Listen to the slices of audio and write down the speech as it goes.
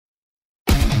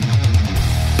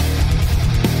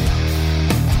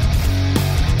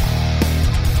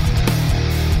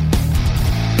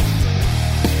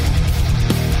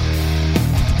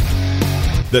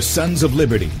The Sons of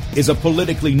Liberty is a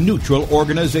politically neutral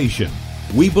organization.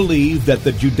 We believe that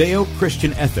the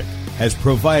Judeo-Christian ethic has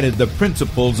provided the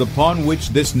principles upon which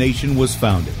this nation was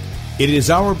founded. It is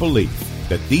our belief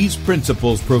that these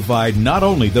principles provide not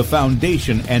only the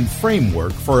foundation and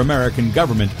framework for American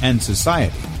government and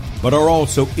society, but are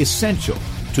also essential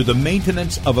to the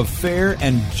maintenance of a fair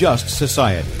and just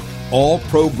society. All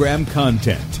program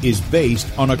content is based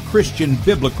on a Christian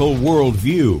biblical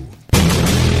worldview.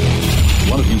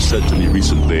 One of you said to me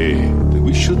recently that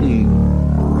we shouldn't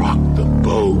rock the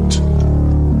boat.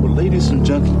 Well, ladies and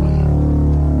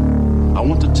gentlemen, I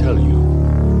want to tell you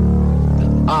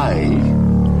that I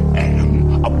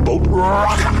am a boat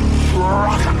rocker.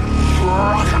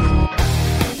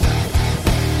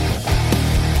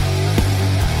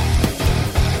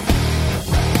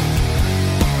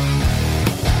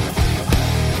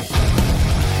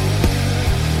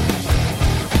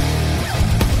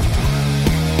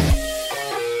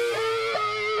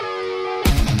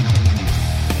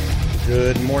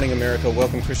 Good morning, America.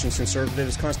 Welcome, Christians,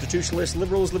 conservatives, constitutionalists,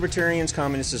 liberals, libertarians,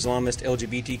 communists, Islamists,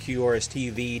 LGBTQ,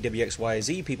 RSTV,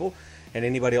 WXYZ people, and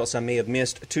anybody else I may have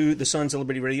missed to the Sons of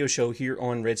Liberty radio show here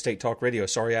on Red State Talk Radio.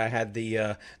 Sorry, I had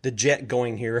the jet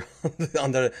going here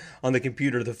on the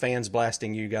computer, the fans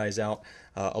blasting you guys out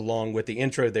along with the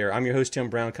intro there. I'm your host, Tim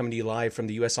Brown, coming to you live from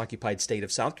the U.S.-occupied state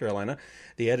of South Carolina,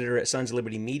 the editor at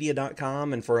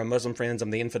sonsoflibertymedia.com, and for our Muslim friends,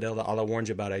 I'm the infidel that Allah warned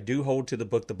you about. I do hold to the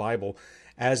book, the Bible,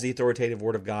 as the authoritative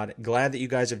Word of God. Glad that you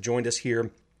guys have joined us here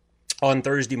on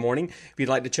Thursday morning. If you'd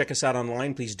like to check us out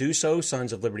online, please do so,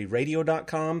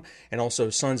 sonsoflibertyradio.com and also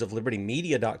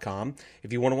sonsoflibertymedia.com.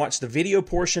 If you want to watch the video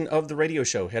portion of the radio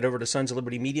show, head over to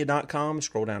sonsoflibertymedia.com,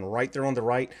 scroll down right there on the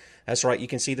right. That's right, you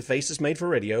can see the faces made for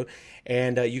radio,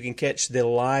 and you can catch the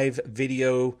live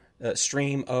video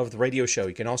stream of the radio show.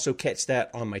 You can also catch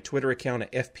that on my Twitter account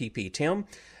at FPPTim,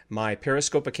 my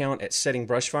Periscope account at Setting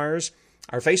Brushfires,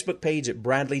 our Facebook page at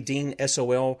Bradley Dean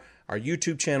SOL, our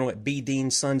YouTube channel at B. Dean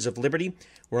Sons of Liberty.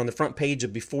 We're on the front page of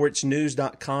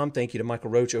beforeitsnews.com. Thank you to Michael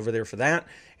Roach over there for that.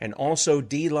 And also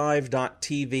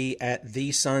DLive.tv at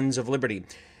The Sons of Liberty.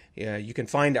 You can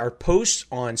find our posts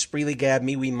on Spreely Gab,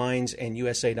 MeWe Minds, and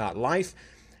USA.life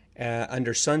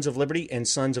under Sons of Liberty and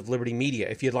Sons of Liberty Media.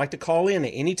 If you'd like to call in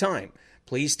at any time,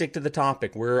 please stick to the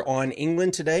topic. We're on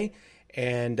England today,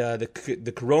 and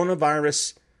the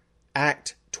Coronavirus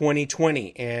Act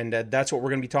 2020, and that's what we're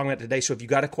going to be talking about today. So if you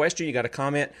got a question, you got a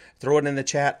comment, throw it in the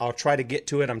chat. I'll try to get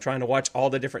to it. I'm trying to watch all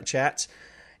the different chats,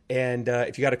 and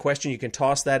if you got a question, you can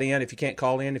toss that in. If you can't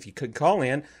call in, if you could call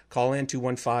in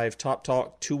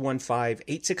 215-TOP-TALK,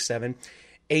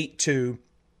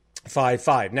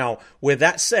 215-867-8255. Now, with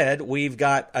that said, we've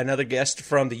got another guest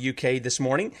from the UK this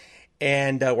morning,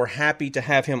 and we're happy to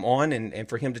have him on and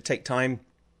for him to take time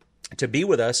to be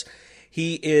with us.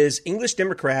 He is English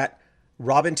Democrat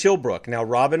Robin Tilbrook. Now,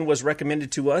 Robin was recommended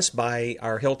to us by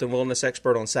our health and wellness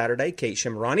expert on Saturday, Kate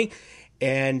Shimarani,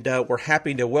 and we're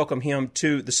happy to welcome him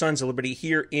to the Sons of Liberty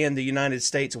here in the United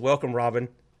States. Welcome, Robin.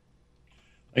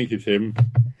 Thank you, Tim.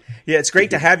 Yeah, it's great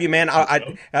to have you, man.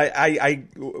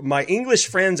 My English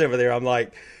friends over there, I'm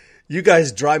like, you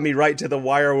guys drive me right to the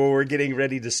wire when we're getting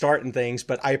ready to start and things,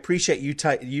 but I appreciate you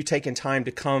taking time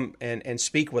to come and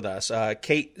speak with us.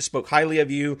 Kate spoke highly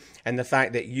of you and the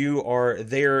fact that you are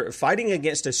there fighting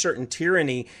against a certain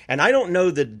tyranny, and I don't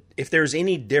know that if there's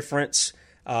any difference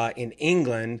in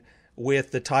England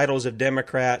with the titles of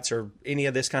Democrats or any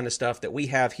of this kind of stuff that we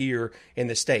have here in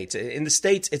the States. In the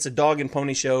States, it's a dog and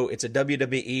pony show. It's a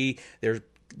WWE.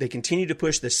 They continue to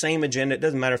push the same agenda. It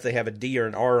doesn't matter if they have a D or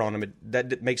an R on them.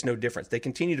 That makes no difference. They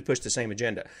continue to push the same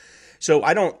agenda. So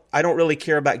I don't really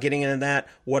care about getting into that.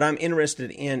 What I'm interested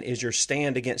in is your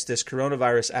stand against this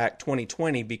Coronavirus Act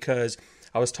 2020, because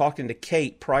I was talking to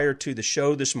Kate prior to the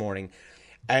show this morning,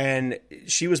 and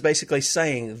she was basically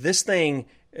saying this thing,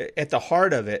 at the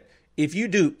heart of it, if you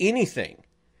do anything,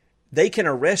 they can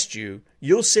arrest you.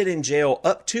 You'll sit in jail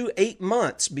up to 8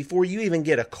 months before you even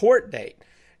get a court date.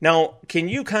 Now, can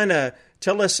you kind of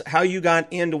tell us how you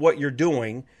got into what you're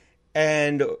doing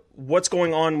and what's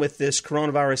going on with this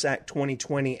Coronavirus Act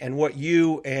 2020 and what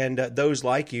you and those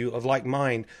like you, of like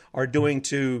mind, are doing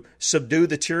to subdue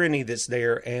the tyranny that's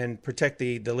there and protect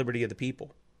the liberty of the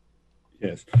people?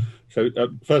 Yes. So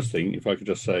first thing, if I could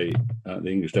just say, the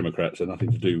English Democrats have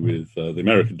nothing to do with the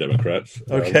American Democrats.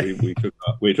 Okay.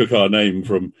 We took our name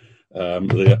from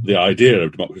the idea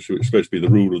of democracy, which is supposed to be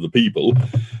the rule of the people,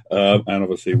 and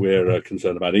obviously we're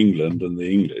concerned about England and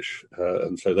the English,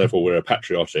 and so therefore we're a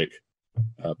patriotic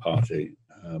party,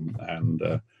 and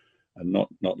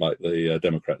not like the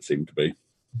Democrats seem to be.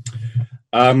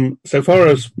 So far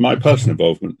as my personal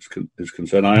involvement is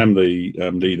concerned, I am the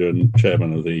leader and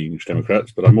chairman of the English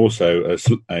Democrats, but I'm also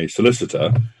a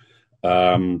solicitor,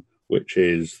 which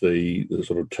is the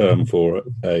sort of term for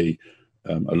a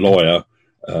lawyer,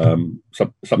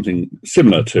 something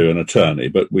similar to an attorney,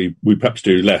 but we perhaps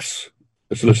do less.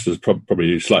 The solicitors probably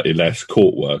do slightly less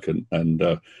court work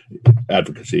and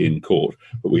advocacy in court,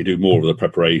 but we do more of the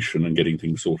preparation and getting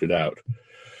things sorted out.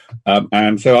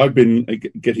 And so I've been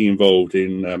getting involved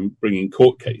in bringing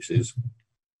court cases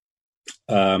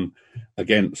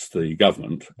against the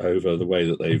government over the way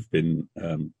that they've been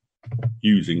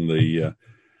using the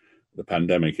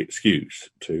pandemic excuse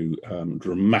to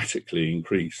dramatically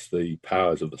increase the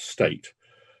powers of the state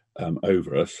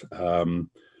over us.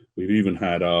 We've even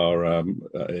had our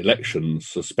elections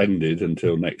suspended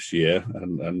until next year,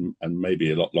 and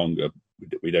maybe a lot longer.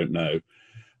 We don't know.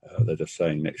 They're just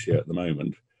saying next year at the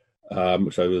moment.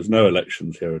 So there's no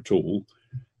elections here at all.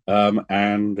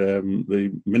 And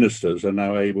the ministers are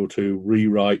now able to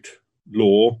rewrite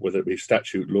law, whether it be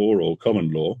statute law or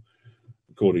common law,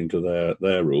 according to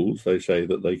their rules. They say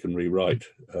that they can rewrite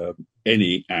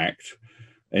any act,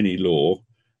 any law,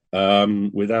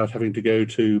 without having to go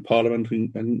to Parliament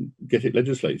and get it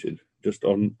legislated, just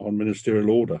on ministerial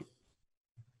order.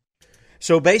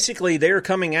 So basically, they're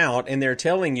coming out and they're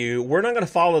telling you, we're not going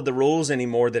to follow the rules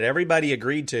anymore that everybody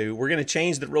agreed to. We're going to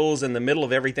change the rules in the middle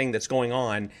of everything that's going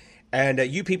on. And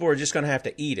you people are just going to have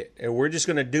to eat it. And we're just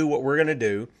going to do what we're going to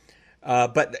do.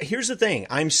 But here's the thing.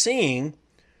 I'm seeing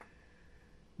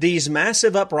these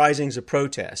massive uprisings of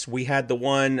protests. We had the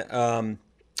one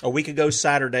a week ago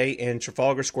Saturday in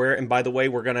Trafalgar Square. And by the way,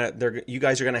 you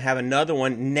guys are going to have another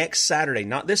one next Saturday.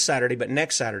 Not this Saturday, but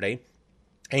next Saturday.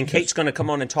 And Kate's going to come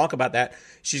on and talk about that.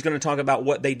 She's going to talk about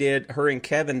what they did, her and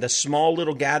Kevin, the small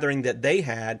little gathering that they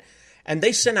had. And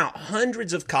they sent out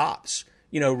hundreds of cops,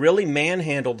 really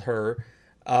manhandled her.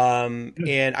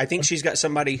 And I think she's got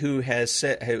somebody who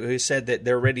said that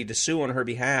they're ready to sue on her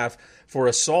behalf for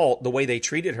assault, the way they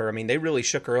treated her. I mean, they really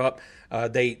shook her up.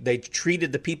 They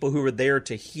treated the people who were there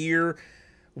to hear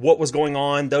what was going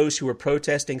on, those who were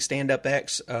protesting, Stand Up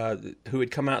X, who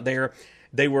had come out there.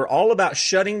 They were all about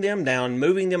shutting them down,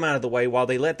 moving them out of the way while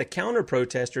they let the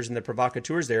counter-protesters and the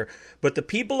provocateurs there. But the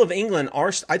people of England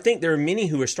I think there are many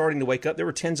who are starting to wake up. There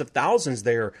were tens of thousands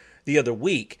there the other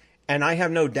week. And I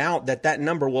have no doubt that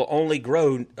number will only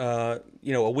grow, a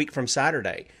week from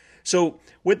Saturday. So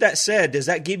with that said, does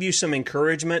that give you some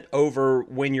encouragement over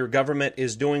when your government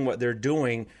is doing what they're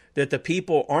doing, that the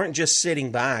people aren't just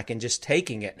sitting back and just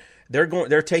taking it?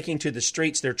 They're taking to the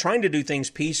streets. They're trying to do things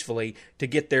peacefully to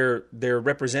get their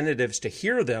representatives to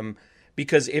hear them,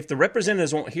 because if the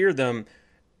representatives won't hear them,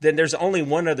 then there's only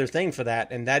one other thing for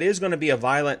that, and that is going to be a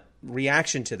violent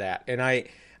reaction to that. And I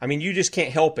mean, you just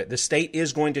can't help it. The state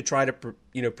is going to try to,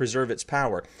 preserve its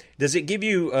power. Does it give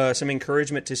you some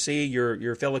encouragement to see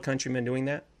your fellow countrymen doing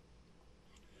that?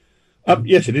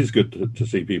 Yes, it is good to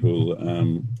see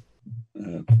people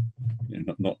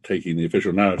not taking the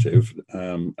official narrative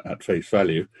at face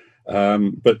value.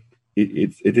 But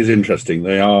it is interesting.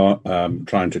 They are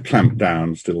trying to clamp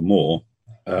down still more.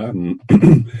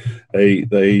 They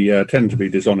tend to be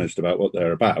dishonest about what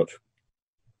they're about.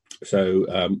 So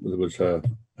there was a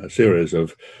series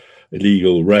of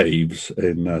illegal raves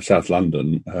in South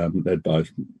London, led by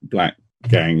black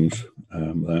gangs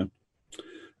there.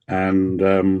 And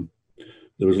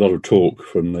there was a lot of talk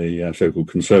from the so-called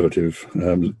Conservative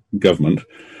government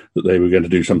that they were going to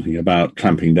do something about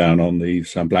clamping down on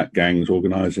these black gangs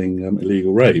organising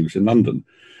illegal raves in London.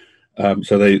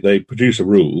 So they produce a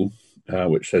rule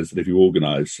which says that if you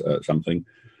organise something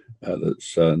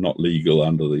that's not legal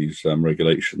under these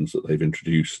regulations that they've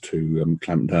introduced to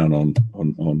clamp down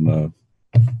on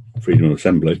freedom of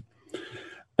assembly,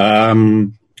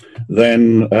 then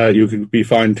you could be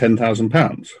fined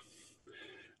 £10,000.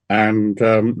 And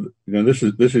this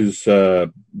is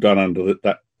done under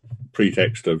that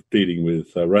pretext of dealing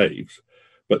with raves.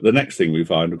 But the next thing we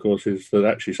find, of course, is that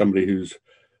actually somebody who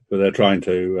they're trying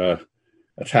to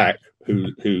attack,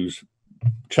 who's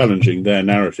challenging their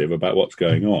narrative about what's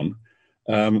going on,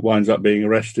 winds up being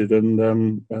arrested, and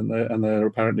they're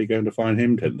apparently going to fine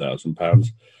him £10,000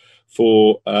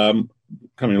 for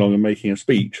coming along and making a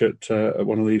speech at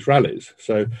one of these rallies.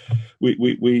 So we're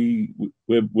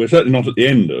certainly not at the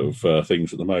end of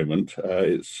things at the moment.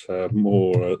 It's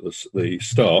more the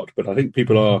start, but I think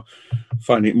people are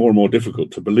finding it more and more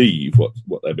difficult to believe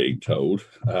what they're being told.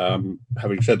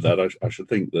 Having said that, I should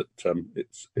think that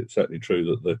it's certainly true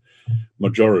that the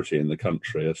majority in the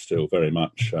country are still very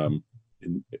much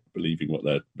believing what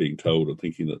they're being told and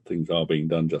thinking that things are being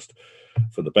done just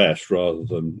for the best rather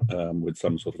than with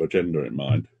some sort of agenda in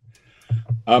mind.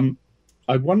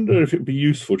 I wonder if it would be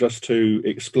useful just to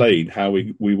explain how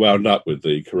we wound up with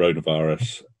the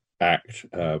Coronavirus Act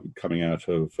coming out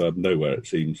of nowhere, it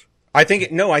seems. I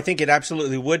think it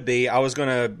absolutely would be. I was going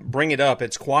to bring it up.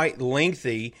 It's quite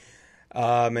lengthy.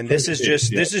 And this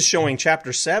is showing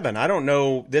chapter 7. I don't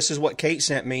know. This is what Kate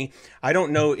sent me. I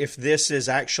don't know if this is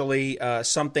actually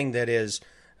something that is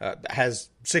has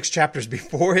 6 chapters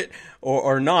before it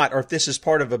or not, or if this is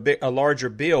part of a larger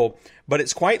bill. But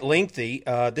it's quite lengthy.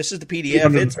 This is the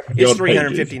PDF. It's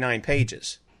 359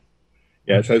 pages.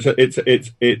 Yeah, so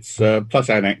it's plus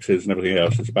annexes and everything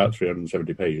else. It's about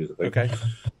 370 pages, I think. Okay.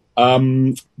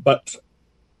 But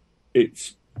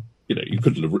it's. You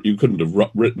couldn't have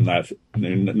written that.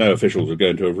 No officials are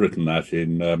going to have written that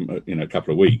in a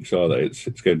couple of weeks, are they?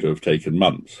 It's going to have taken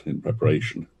months in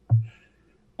preparation.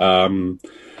 So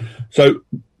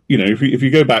if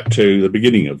you go back to the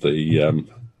beginning of the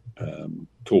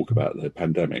talk about the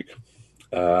pandemic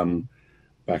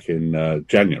back in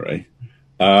January,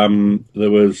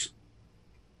 there was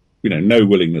no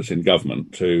willingness in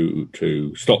government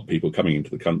to stop people coming into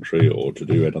the country or to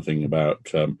do anything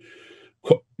about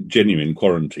genuine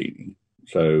quarantining.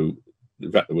 So,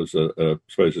 in fact, there was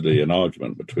supposedly an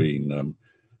argument between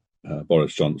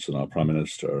Boris Johnson, our Prime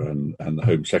Minister, and the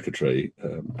Home Secretary,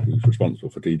 who's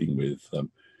responsible for dealing with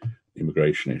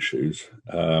immigration issues.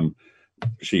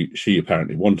 She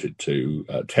apparently wanted to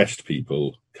test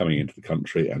people coming into the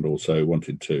country and also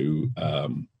wanted to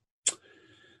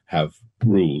have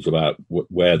rules about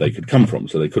where they could come from,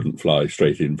 so they couldn't fly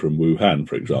straight in from Wuhan,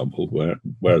 for example,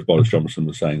 whereas Boris Johnson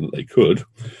was saying that they could,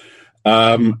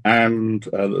 and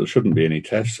there shouldn't be any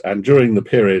tests. And during the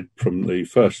period from the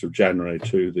 1st of January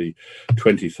to the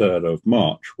 23rd of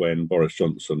March, when Boris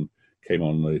Johnson came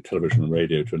on the television and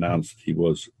radio to announce that he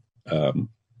was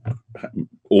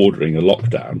ordering a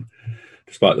lockdown,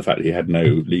 despite the fact that he had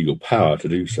no legal power to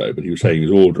do so, but he was saying he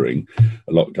was ordering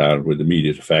a lockdown with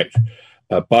immediate effect.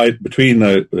 Between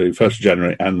the 1st of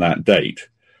January and that date,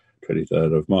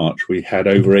 23rd of March, we had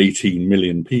over 18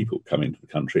 million people come into the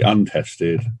country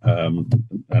untested,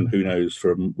 and who knows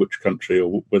from which country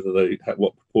or whether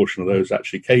what proportion of those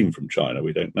actually came from China.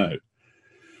 We don't know.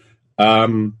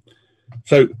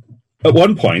 So at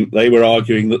one point, they were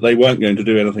arguing that they weren't going to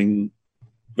do anything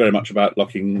very much about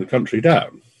locking the country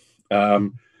down.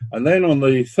 And then on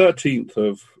the 13th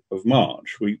of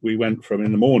March, we went from,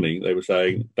 in the morning, they were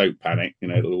saying, don't panic,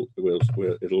 it'll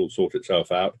all sort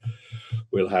itself out.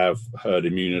 We'll have herd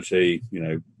immunity,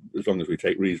 as long as we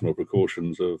take reasonable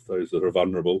precautions of those that are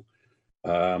vulnerable,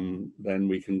 then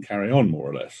we can carry on more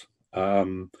or less.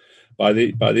 By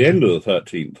the end of the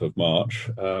 13th of March,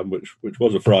 which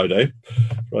was a Friday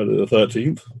the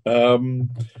 13th,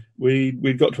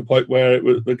 we got to a point where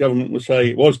the government was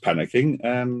saying it was panicking,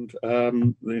 and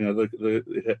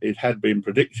it had been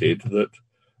predicted that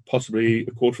possibly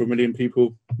 250,000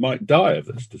 people might die of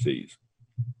this disease.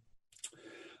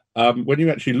 When you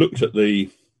actually looked at the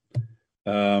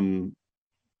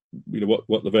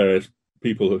what the various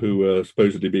people who were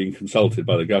supposedly being consulted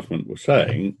by the government were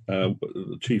saying,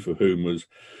 the chief of whom was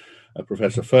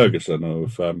Professor Ferguson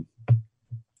of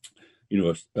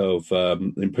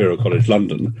Imperial College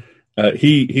London.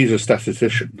 He's a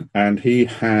statistician, and he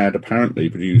had apparently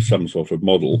produced some sort of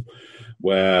model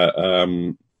where at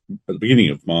the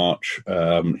beginning of March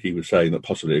he was saying that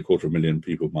possibly 250,000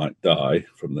 people might die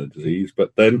from the disease,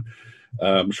 but then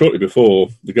shortly before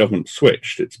the government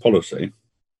switched its policy,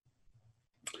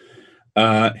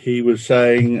 he was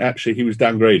saying actually he was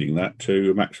downgrading that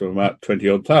to a maximum of about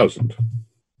 20,000.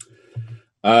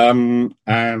 And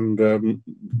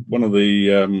one of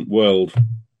the World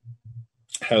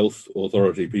Health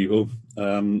Authority people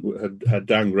had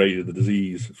downgraded the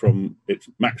disease from its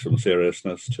maximum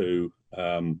seriousness to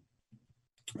a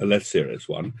less serious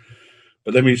one.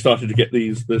 But then we started to get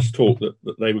this talk that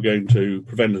they were going to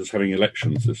prevent us having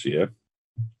elections this year,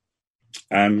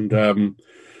 and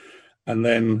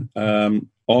then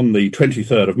on the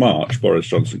 23rd of March, Boris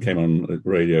Johnson came on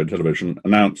radio and television,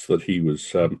 announced that he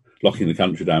was locking the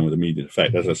country down with immediate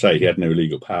effect. As I say, he had no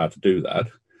legal power to do that.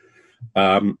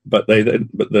 But then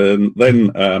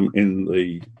in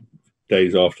the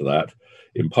days after that,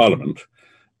 in Parliament,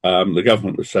 the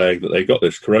government was saying that they got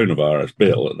this coronavirus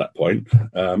bill at that point,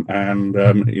 and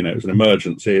it was an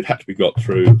emergency. It had to be got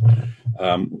through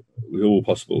with all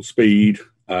possible speed.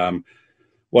 One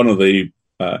of the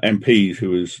MPs, who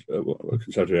was a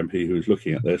Conservative MP who was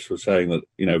looking at this, was saying that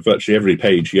virtually every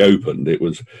page he opened, it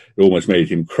almost made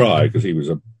him cry, because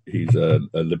he's a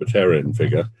libertarian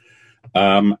figure,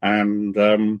 and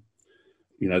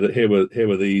that here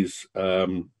were these,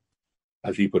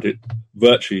 as you put it,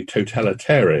 virtually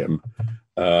totalitarian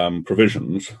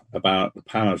provisions about the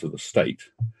powers of the state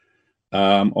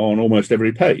on almost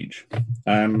every page,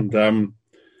 and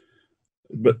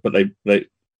but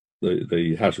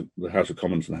the House of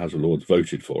Commons and the House of Lords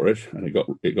voted for it, and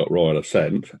it got royal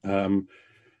assent,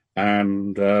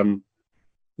 and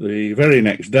the very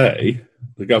next day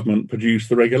the government produced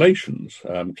the regulations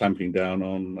clamping down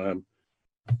on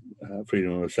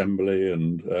freedom of assembly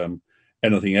and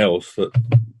anything else that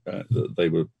they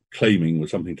were claiming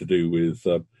was something to do with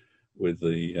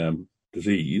the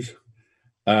disease.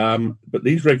 But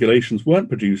these regulations weren't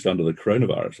produced under the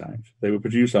Coronavirus Act. They were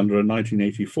produced under a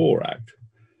 1984 Act,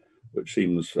 which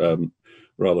seems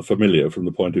rather familiar from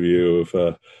the point of view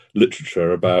of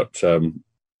literature about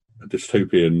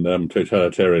dystopian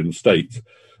totalitarian states.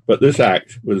 But this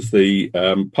act was the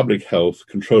Public Health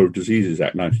Control of Diseases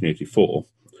Act 1984,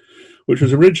 which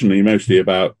was originally mostly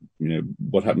about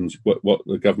what happens, what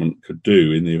the government could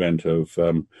do in the event of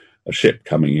a ship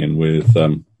coming in with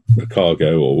a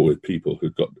cargo or with people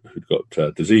who'd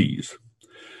got disease,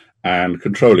 and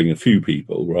controlling a few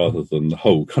people rather than the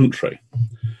whole country.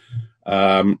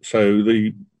 So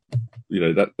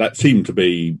that seemed to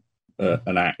be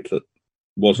an act that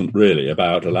wasn't really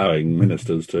about allowing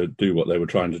ministers to do what they were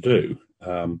trying to do.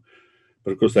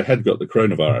 But of course, they had got the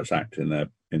Coronavirus Act in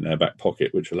their back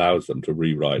pocket, which allows them to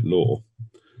rewrite law.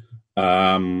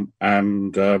 On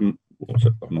the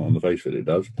face of it, it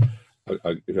does.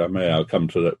 If I may, I'll come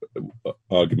to the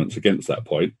arguments against that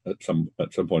point at some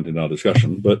point in our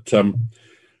discussion. But so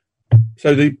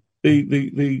the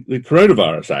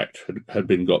Coronavirus Act had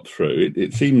been got through.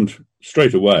 It seemed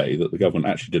straight away that the government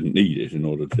actually didn't need it in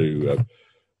order to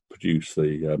produce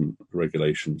the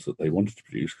regulations that they wanted to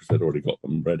produce, because they'd already got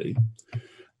them ready.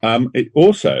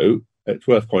 It's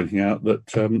worth pointing out that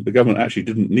the government actually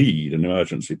didn't need an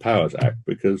Emergency Powers Act,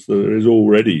 because there is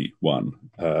already one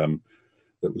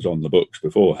that was on the books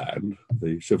beforehand,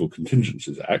 the Civil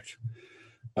Contingencies Act.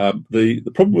 The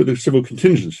problem with the Civil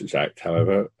Contingencies Act,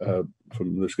 however,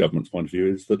 from this government's point of view,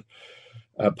 is that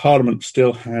Parliament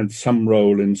still had some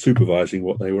role in supervising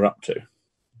what they were up to.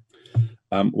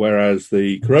 Whereas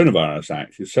the Coronavirus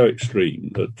Act is so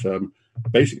extreme that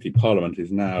basically Parliament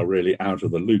is now really out of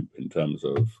the loop in terms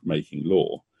of making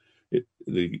law.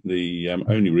 The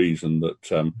only reason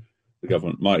that the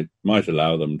government might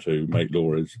allow them to make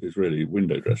law is really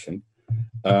window dressing.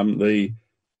 The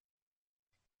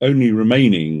only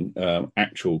remaining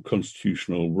actual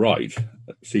constitutional right,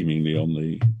 seemingly on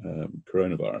the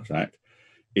Coronavirus Act,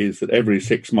 is that every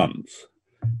 6 months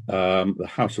the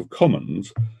House of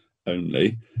Commons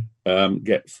only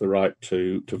gets the right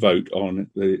to vote on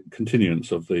the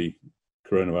continuance of the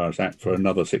Coronavirus Act for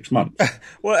another 6 months.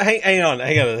 Well, hang on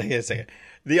a second.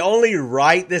 The only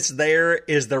right that's there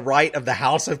is the right of the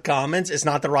House of Commons. It's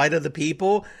not the right of the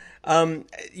people.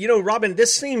 Robin,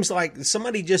 this seems like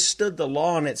somebody just stood the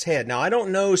law on its head. Now, I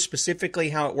don't know specifically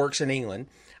how it works in England.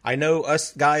 I know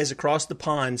us guys across the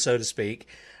pond, so to speak.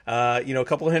 A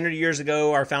couple of hundred years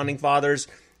ago, our founding fathers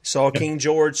saw King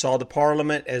George, saw the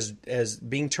Parliament as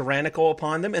being tyrannical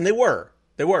upon them, and they were.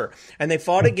 And they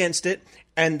fought against it,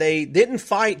 and they didn't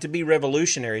fight to be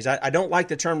revolutionaries. I don't like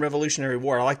the term revolutionary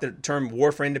war. I like the term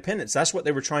war for independence. That's what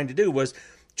they were trying to do, was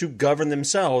to govern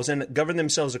themselves, and govern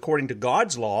themselves according to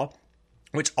God's law,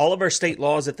 which all of our state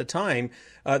laws at the time,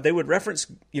 they would reference,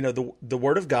 the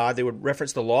Word of God. They would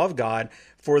reference the law of God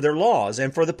for their laws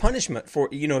and for the punishment for,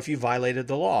 if you violated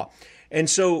the law. And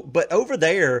so, but over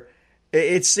there,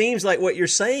 it seems like what you're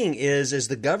saying is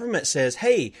the government says,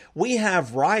 hey, we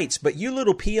have rights, but you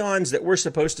little peons that we're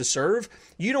supposed to serve,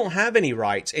 you don't have any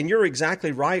rights. And you're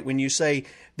exactly right when you say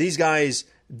these guys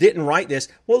didn't write this.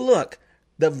 Well, look,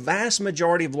 the vast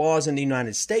majority of laws in the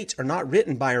United States are not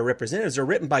written by our representatives. They're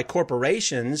written by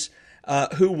corporations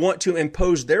who want to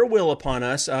impose their will upon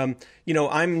us. Anne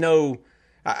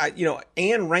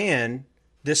Rand,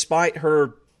 despite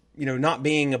her not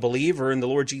being a believer in the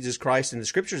Lord Jesus Christ and the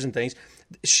scriptures and things,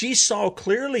 she saw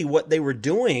clearly what they were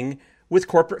doing with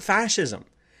corporate fascism.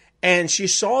 And she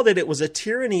saw that it was a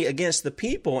tyranny against the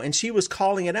people, and she was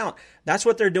calling it out. That's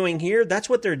what they're doing here. That's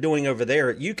what they're doing over there.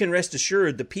 You can rest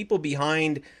assured the people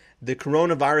behind the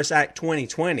Coronavirus Act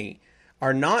 2020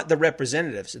 are not the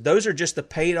representatives. Those are just the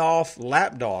paid-off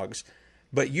lapdogs.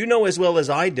 But you know as well as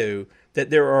I do that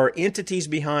there are entities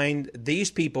behind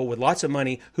these people with lots of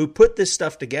money who put this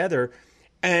stuff together,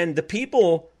 and the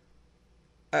people,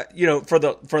 for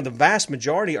the vast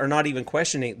majority are not even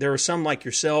questioning. There are some like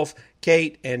yourself,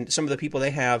 Kate, and some of the people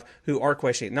they have who are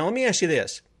questioning. Now, let me ask you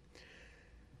this.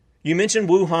 You mentioned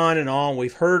Wuhan and all, and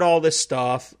we've heard all this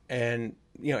stuff, and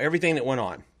everything that went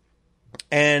on.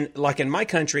 And like in my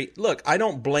country, look, I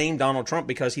don't blame Donald Trump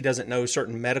because he doesn't know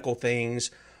certain medical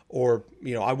things, or,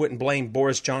 I wouldn't blame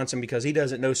Boris Johnson because he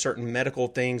doesn't know certain medical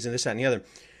things and this, that, and the other.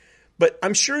 But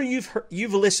I'm sure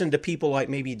you've listened to people like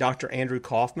maybe Dr. Andrew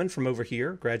Kaufman from over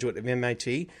here, graduate of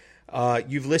MIT.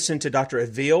 You've listened to Dr.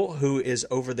 Avil, who is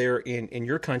over there in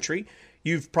your country.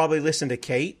 You've probably listened to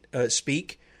Kate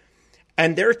speak.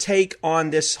 And their take on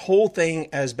this whole thing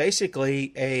as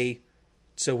basically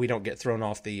so we don't get thrown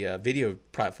off the video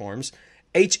platforms,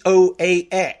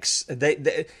 HOAX.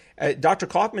 Dr.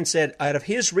 Kaufman said out of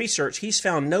his research, he's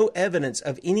found no evidence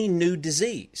of any new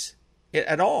disease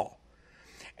at all.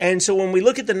 And so when we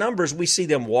look at the numbers, we see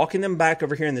them walking them back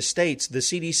over here in the States, the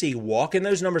CDC walking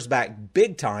those numbers back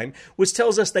big time, which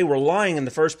tells us they were lying in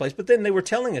the first place, but then they were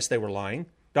telling us they were lying.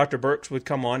 Dr. Birx would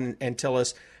come on and tell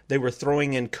us they were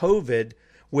throwing in COVID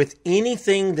with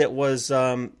anything that was,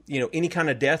 any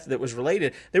kind of death that was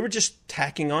related. They were just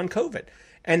tacking on COVID.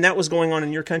 And that was going on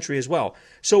in your country as well.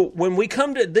 So when we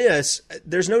come to this,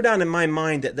 there's no doubt in my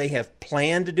mind that they have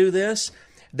planned to do this.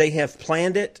 They have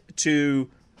planned it to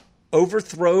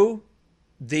overthrow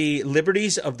the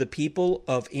liberties of the people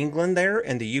of England there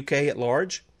and the UK at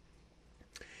large.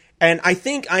 And I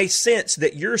think I sense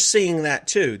that you're seeing that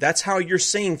too. That's how you're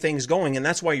seeing things going, and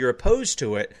that's why you're opposed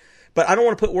to it. But I don't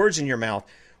want to put words in your mouth.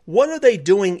 What are they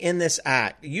doing in this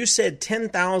act? You said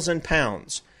 10,000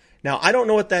 pounds. Now, I don't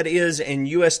know what that is in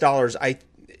U.S. dollars. I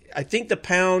think the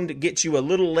pound gets you a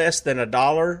little less than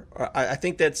 $1. I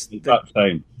think that's about the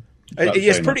same.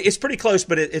 It's pretty close,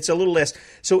 but it's a little less.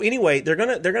 So anyway, they're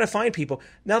gonna find people.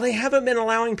 Now, they haven't been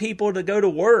allowing people to go to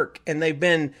work, and they've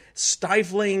been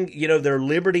stifling, their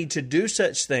liberty to do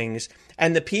such things.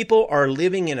 And the people are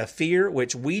living in a fear,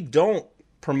 which we don't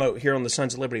promote here on the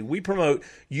Sons of Liberty. We promote,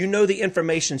 the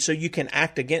information so you can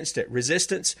act against it.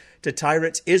 Resistance to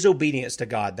tyrants is obedience to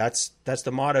God. That's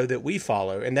the motto that we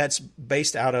follow, and that's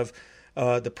based out of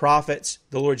the prophets,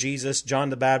 the Lord Jesus, John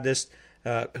the Baptist.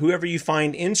 Whoever you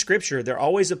find in Scripture, they're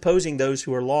always opposing those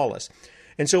who are lawless.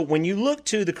 And so when you look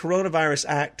to the Coronavirus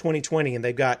Act 2020, and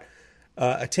they've got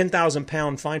a 10,000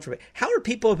 pound fine for it, how are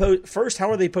people first,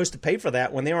 how are they supposed to pay for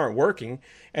that when they aren't working?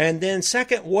 And then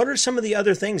second, what are some of the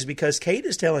other things? Because Kate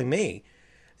is telling me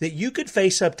that you could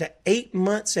face up to 8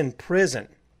 months in prison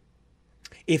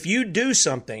if you do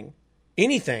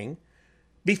anything,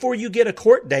 before you get a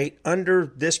court date under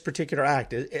this particular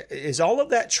act. Is all of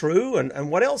that true? And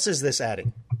what else is this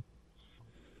adding?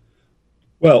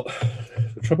 Well,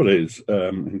 the trouble is,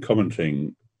 in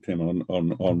commenting, Tim,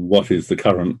 on what is the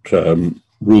current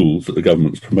rules that the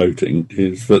government's promoting,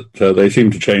 is that they seem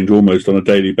to change almost on a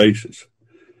daily basis.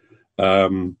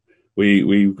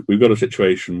 We've got a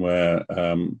situation where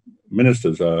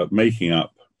ministers are making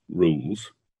up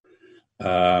rules.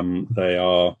 They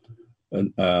are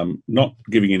not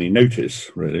giving any notice,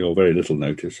 really, or very little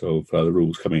notice of the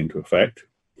rules coming into effect.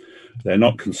 They're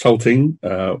not consulting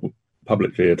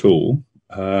publicly at all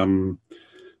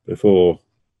before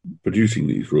producing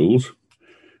these rules.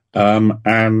 So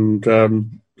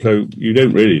you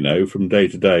don't really know from day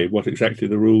to day what exactly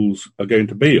the rules are going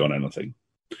to be on anything.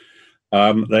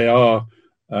 They are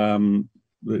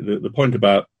the point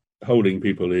about holding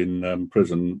people in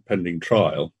prison pending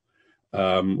trial.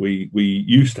 We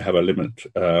used to have a limit,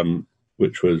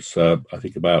 which was I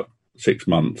think about 6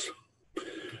 months,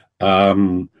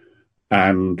 and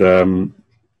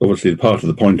obviously part of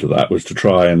the point of that was to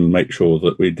try and make sure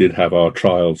that we did have our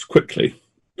trials quickly.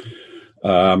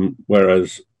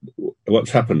 Whereas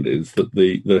what's happened is that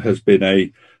there has been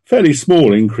a fairly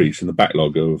small increase in the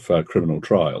backlog of criminal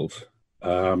trials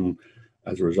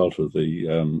as a result of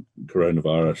the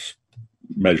coronavirus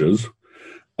measures.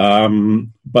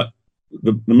 But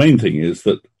the main thing is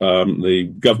that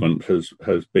the government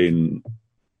has been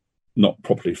not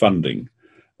properly funding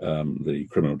the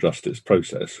criminal justice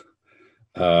process,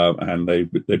 and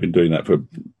they've been doing that for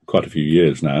quite a few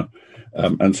years now.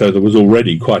 And so there was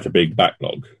already quite a big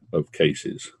backlog of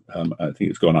cases. I think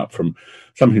it's gone up from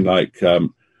something like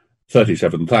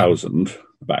 37,000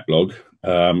 backlog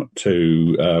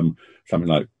to something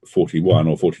like 41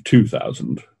 or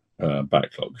 42,000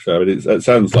 backlog. So it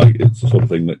sounds like it's the sort of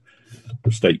thing that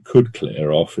the state could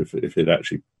clear off if it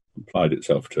actually applied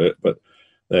itself to it. But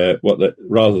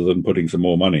rather than putting some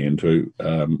more money into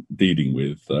dealing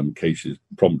with cases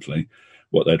promptly,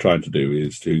 what they're trying to do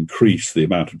is to increase the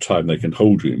amount of time they can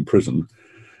hold you in prison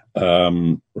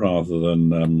rather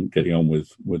than getting on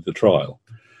with the trial.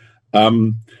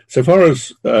 So far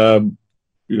as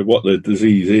what the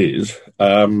disease is,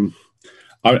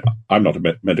 I'm not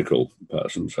a medical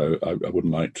person, so I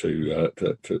wouldn't like to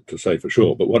say for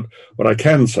sure. But what I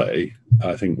can say,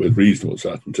 I think with reasonable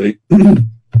certainty,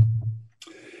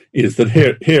 is that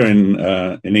here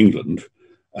in England,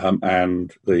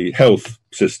 and the health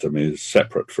system is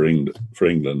separate for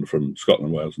England from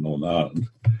Scotland, Wales, and Northern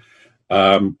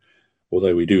Ireland.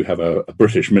 Although we do have a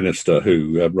British minister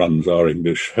who runs our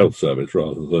English health service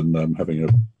rather than having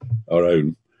our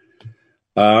own.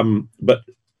 But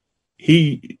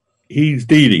he's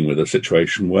dealing with a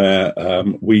situation where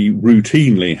we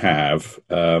routinely have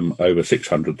over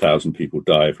 600,000 people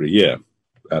die every year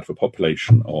out of a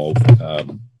population of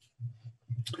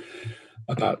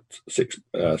about 60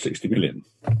 million.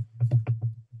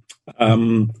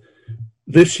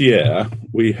 This year,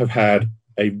 we have had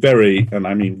a very, and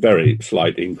I mean very,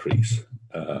 slight increase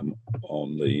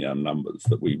on the numbers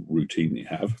that we routinely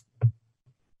have.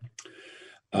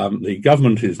 The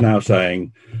government is now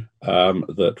saying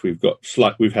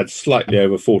that we've had slightly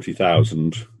over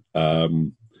 40,000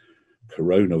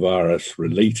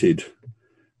 coronavirus-related.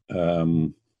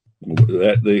 The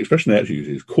expression they actually use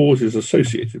is causes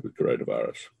associated with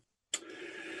coronavirus.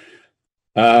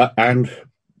 And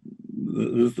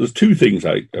there's two things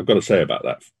I've got to say about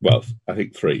that. Well, I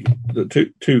think three.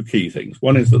 The two key things.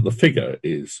 One is that the figure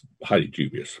is highly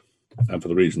dubious, and for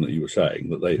the reason that you were saying,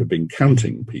 that they have been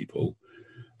counting people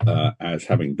as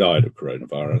having died of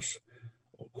coronavirus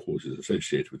or causes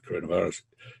associated with coronavirus,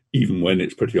 even when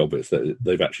it's pretty obvious that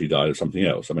they've actually died of something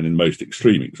else. I mean, in the most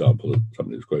extreme example,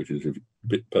 something that's quoted is a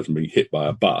person being hit by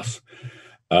a bus,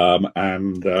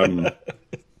 and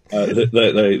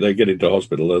they get into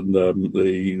hospital, and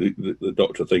the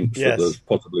doctor thinks that there's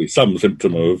possibly some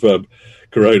symptom of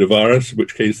coronavirus, in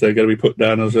which case they're going to be put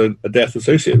down as a death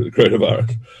associated with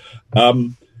coronavirus.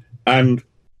 And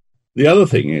the other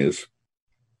thing is,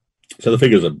 so the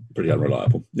figures are pretty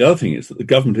unreliable. The other thing is that the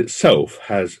government itself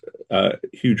has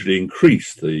hugely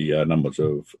increased the numbers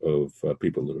of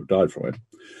people that have died from it,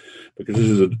 because this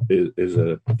is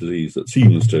a disease that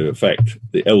seems to affect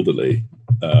the elderly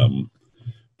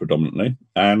predominantly.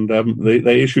 And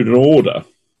they issued an order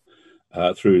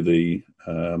through the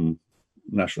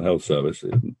National Health Service,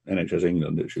 NHS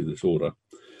England issued this order,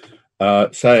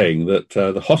 saying that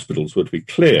the hospitals were to be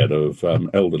cleared of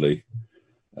elderly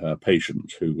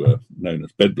patients who were known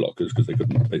as bed blockers, because they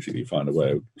couldn't basically find a way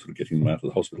of sort of getting them out of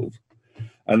the hospitals,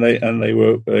 and they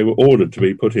were ordered to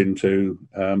be put into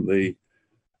the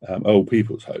old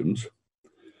people's homes,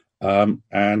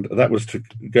 and that was to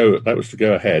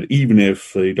go ahead, even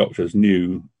if the doctors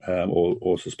knew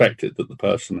or suspected that the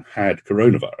person had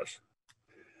coronavirus.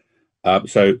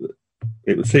 So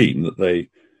it would seem that they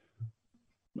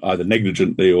either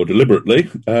negligently or deliberately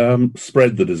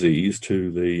spread the disease to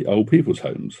the old people's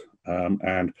homes.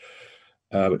 And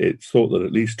it's thought that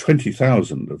at least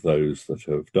 20,000 of those that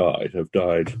have died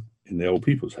in the old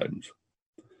people's homes.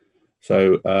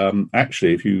 So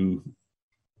actually, if you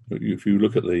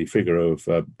look at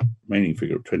the remaining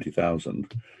figure of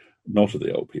 20,000, not of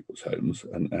the old people's homes,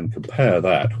 and compare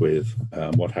that with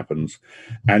what happens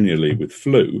annually with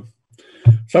flu,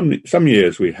 some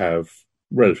years we have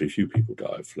relatively few people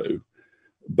die of flu,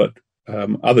 but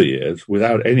other years,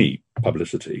 without any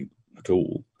publicity at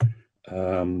all,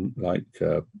 like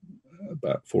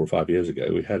about 4 or 5 years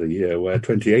ago, we had a year where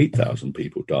 28,000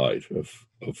 people died of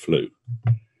flu.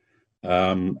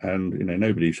 And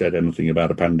nobody said anything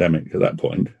about a pandemic at that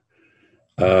point.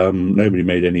 Nobody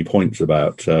made any points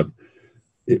about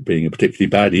it being a particularly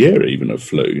bad year, even of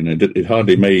flu. It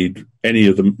hardly made any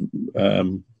of the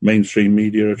mainstream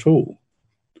media at all.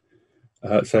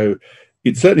 So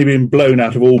it's certainly been blown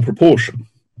out of all proportion,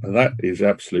 and that is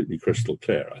absolutely crystal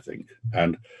clear, I think.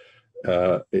 And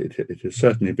it has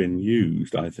certainly been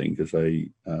used, I think, as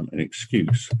an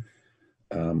excuse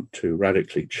to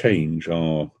radically change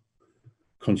our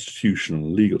constitutional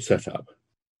legal setup,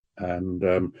 and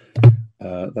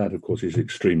that, of course, is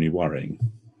extremely worrying.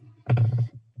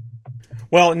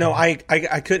 Well, no, I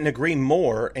couldn't agree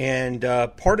more. And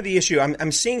part of the issue,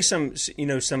 I'm seeing some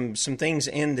things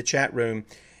in the chat room,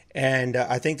 and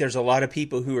I think there's a lot of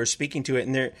people who are speaking to it.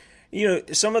 And they're,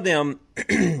 some of them,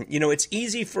 it's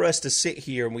easy for us to sit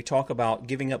here and we talk about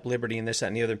giving up liberty and this, that,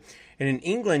 and the other. And in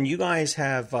England, you guys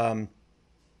have,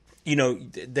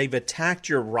 they've attacked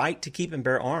your right to keep and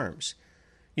bear arms.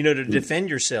 To defend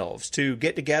yourselves, to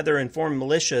get together and form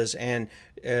militias and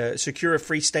secure a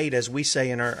free state, as we say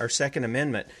in our Second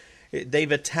Amendment.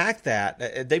 They've attacked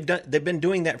that. They've been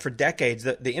doing that for decades.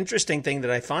 The interesting thing that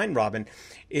I find, Robin,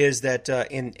 is that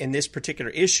in this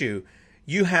particular issue,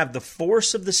 you have the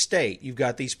force of the state. You've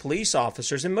got these police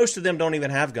officers, and most of them don't even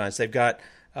have guns. They've got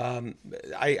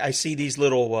I see these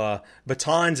little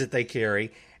batons that they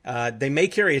carry. They may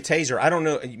carry a taser. I don't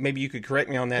know. Maybe you could correct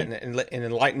me on that and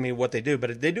enlighten me what they do.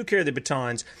 But they do carry the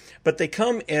batons. But they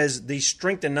come as the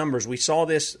strength in numbers. We saw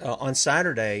this on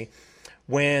Saturday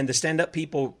when the stand-up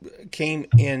people came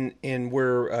in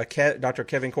where Dr.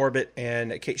 Kevin Corbett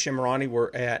and Kate Shemirani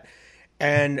were at.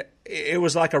 And it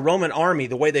was like a Roman army,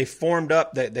 the way they formed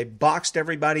up. They boxed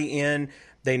everybody in.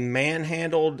 They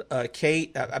manhandled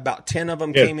Kate. About 10 of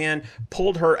them came in,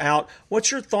 pulled her out. What's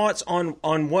your thoughts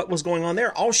on what was going on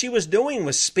there? All she was doing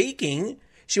was speaking.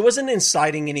 She wasn't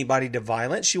inciting anybody to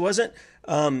violence. She wasn't,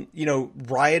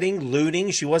 rioting,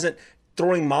 looting. She wasn't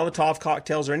throwing Molotov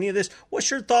cocktails or any of this. What's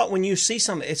your thought when you see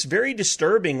something? It's very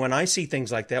disturbing when I see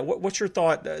things like that. What's your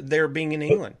thought there being in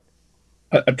England?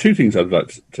 Two things I'd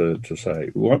like to say.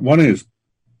 One is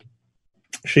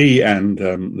she and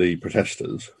the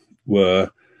protesters were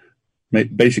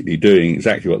basically doing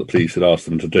exactly what the police had asked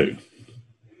them to do.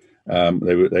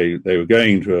 They were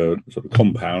going to a sort of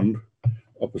compound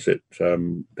opposite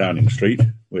Downing Street,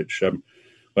 which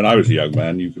when I was a young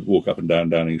man, you could walk up and down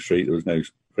Downing Street. There was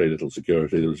very little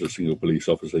security. There was a single police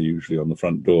officer usually on the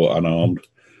front door, unarmed.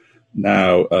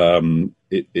 Now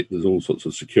there's all sorts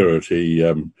of security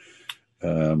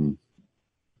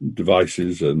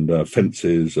devices and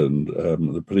fences, and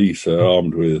the police are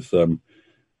armed with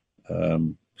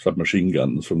submachine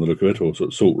guns from the look of it, or sort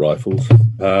of assault rifles.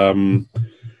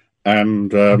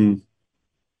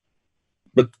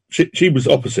 But she was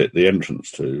opposite the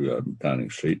entrance to Downing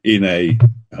Street in a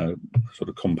sort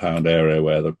of compound area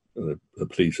where the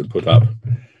police had put up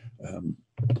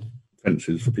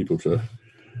fences for people to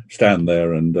stand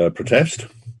there and protest.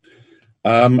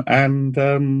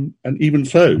 And even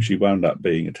so, she wound up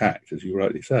being attacked, as you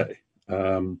rightly say,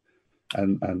 and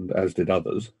as did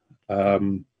others.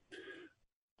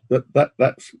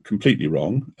 That's completely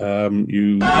wrong.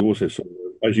 You also saw,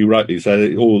 as you rightly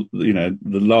say, all the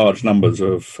large numbers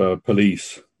of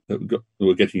police that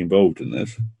were getting involved in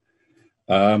this,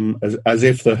 as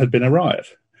if there had been a riot.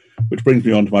 Which brings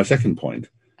me on to my second point.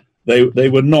 They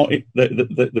were not.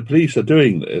 The police are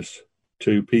doing this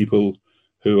to people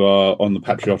who are on the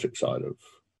patriotic side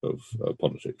of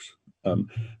politics.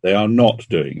 They are not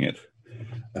doing it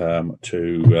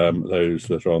to those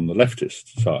that are on the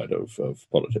leftist side of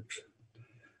politics.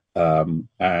 So,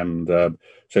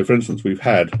 for instance, we've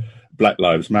had Black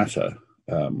Lives Matter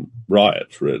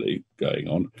riots really going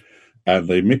on, and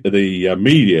the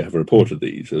media have reported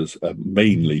these as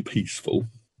mainly peaceful,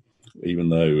 even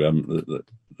though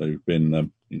they've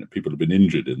been people have been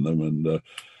injured in them, and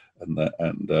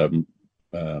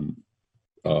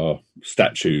are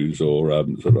statues or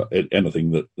sort of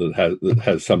anything that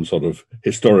has some sort of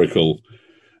historical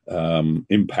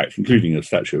impact, including a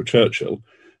statue of Churchill,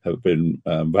 have been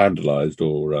vandalised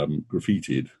or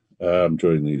graffitied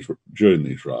during these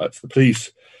riots. The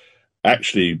police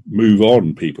actually move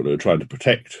on people who are trying to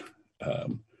protect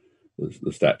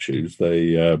the statues.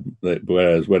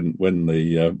 Whereas when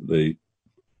the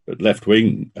left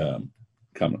wing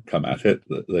come at it,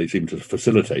 they seem to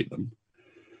facilitate them.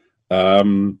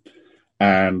 And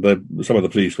some of the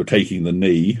police were taking the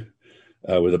knee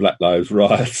with the Black Lives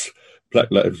Matter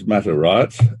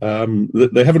riots.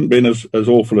 They haven't been as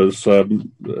awful as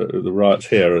the riots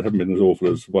here. They haven't been as awful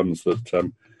as ones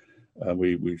that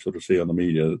we sort of see on the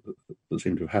media that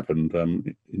seem to have happened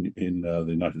in the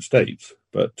United States.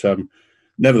 But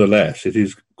nevertheless, it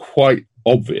is quite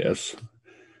obvious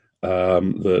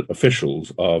that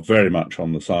officials are very much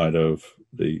on the side of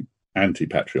the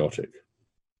anti-patriotic.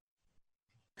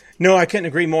 No, I couldn't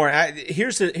agree more.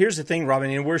 Here's the thing, Robin.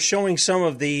 And we're showing some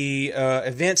of the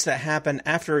events that happened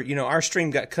after our stream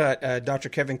got cut. Dr.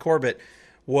 Kevin Corbett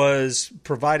was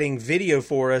providing video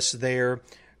for us there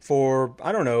for,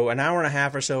 I don't know, an hour and a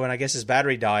half or so, and I guess his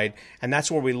battery died, and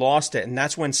that's where we lost it. And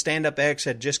that's when Stand Up X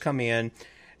had just come in.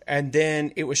 And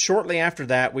then it was shortly after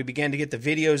that we began to get the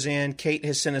videos in. Kate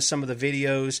has sent us some of the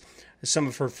videos. Some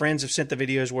of her friends have sent the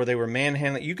videos where they were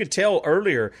manhandling. You could tell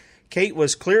earlier Kate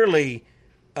was clearly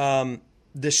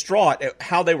distraught at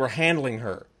how they were handling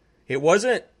her. It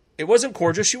wasn't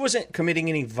cordial. She wasn't committing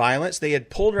any violence. They had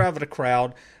pulled her out of the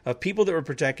crowd of people that were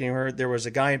protecting her. There was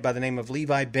a guy by the name of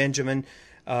Levi Benjamin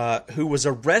who was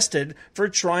arrested for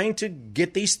trying to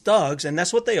get these thugs, and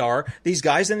that's what they are. These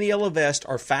guys in the yellow vest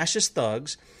are fascist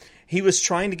thugs. He was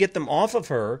trying to get them off of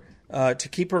her to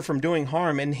keep her from doing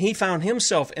harm, and he found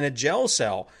himself in a jail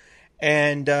cell.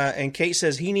 And Kate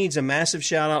says he needs a massive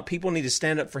shout out. People need to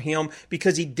stand up for him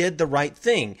because he did the right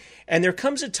thing. And there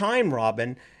comes a time,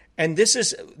 Robin, and this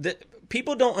is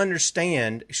people don't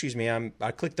understand. Excuse me,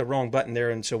 I clicked the wrong button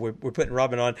there, and so we're putting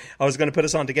Robin on. I was going to put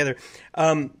us on together.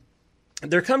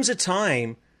 there comes a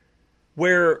time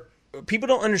where people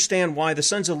don't understand why the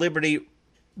Sons of Liberty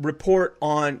report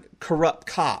on corrupt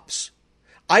cops.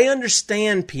 I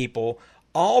understand, people.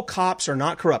 All cops are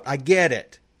not corrupt. I get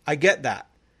it. I get that.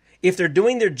 If they're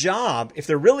doing their job, if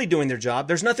they're really doing their job,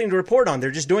 there's nothing to report on.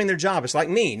 They're just doing their job. It's like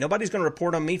me. Nobody's going to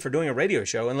report on me for doing a radio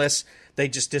show unless they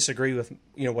just disagree with,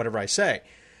 whatever I say.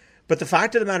 But the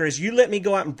fact of the matter is, you let me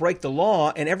go out and break the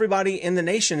law, and everybody in the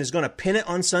nation is going to pin it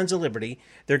on Sons of Liberty.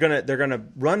 They're going to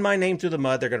run my name through the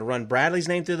mud. They're going to run Bradley's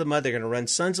name through the mud. They're going to run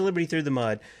Sons of Liberty through the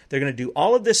mud. They're going to do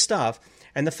all of this stuff.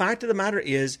 And the fact of the matter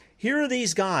is, here are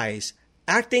these guys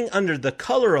acting under the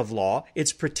color of law.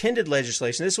 It's pretended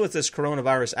legislation. This is what this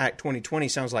Coronavirus Act 2020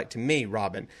 sounds like to me,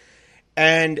 Robin.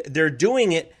 And they're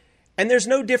doing it, and there's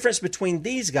no difference between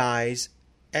these guys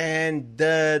and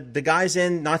the guys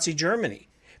in Nazi Germany,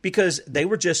 because they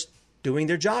were just doing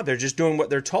their job. They're just doing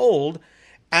what they're told,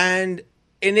 and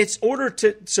it's order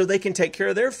so they can take care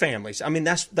of their families. I mean,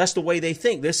 that's the way they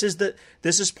think. This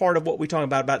is part of what we talk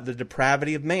about the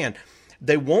depravity of man.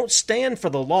 They won't stand for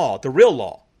the law, the real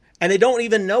law, and they don't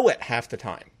even know it half the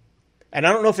time. And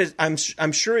I don't know if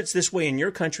I'm sure it's this way in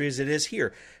your country as it is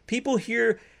here. People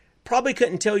here probably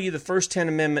couldn't tell you the first 10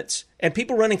 amendments, and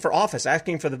people running for office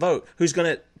asking for the vote, who's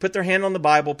going to put their hand on the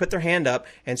Bible, put their hand up,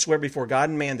 and swear before God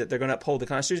and man that they're going to uphold the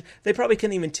Constitution. They probably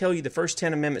couldn't even tell you the first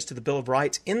 10 amendments to the Bill of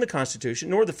Rights in the Constitution,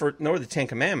 nor the 10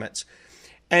 Commandments.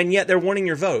 And yet they're wanting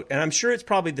your vote. And I'm sure it's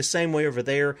probably the same way over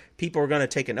there. People are going to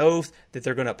take an oath that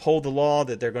they're going to uphold the law,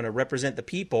 that they're going to represent the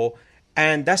people.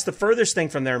 And that's the furthest thing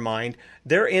from their mind.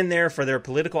 They're in there for their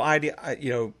political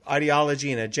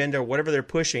ideology and agenda, whatever they're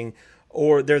pushing,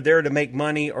 or they're there to make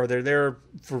money, or they're there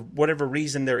for whatever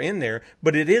reason they're in there.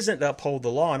 But it isn't to uphold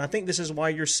the law. And I think this is why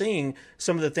you're seeing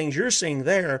some of the things you're seeing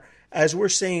there, as we're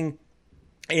seeing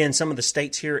in some of the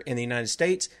states here in the United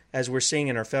States, as we're seeing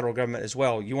in our federal government as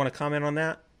well. You want to comment on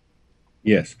that?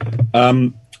 Yes.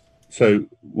 So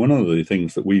one of the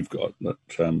things that we've got that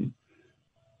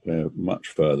we're much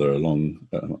further along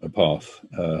a path,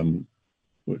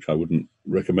 which I wouldn't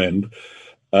recommend,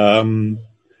 than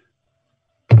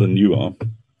you are.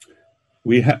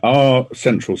 Our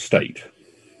central state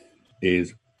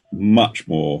is much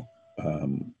more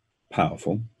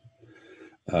powerful.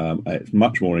 It's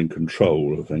much more in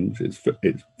control of things.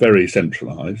 It's very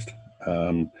centralized,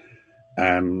 and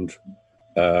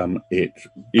it,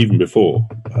 even before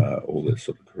all this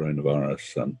sort of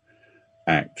coronavirus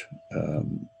act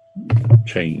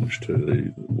changed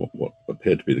to what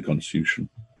appeared to be the Constitution.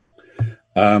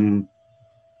 And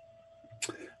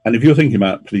if you're thinking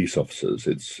about police officers,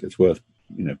 it's worth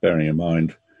bearing in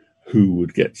mind who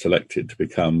would get selected to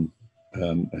become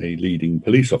a leading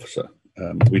police officer.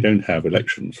 We don't have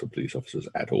elections for police officers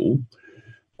at all.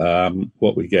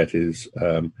 What we get is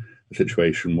a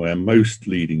situation where most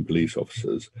leading police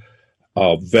officers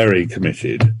are very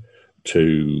committed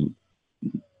to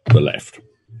the left.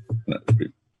 That's to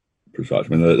be precise.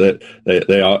 I mean,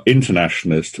 they are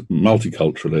internationalist,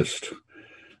 multiculturalist,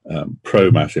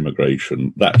 pro-mass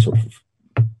immigration, that sort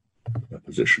of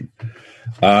position.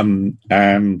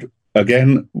 And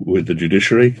again, with the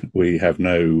judiciary, we have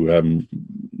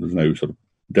there's no sort of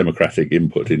democratic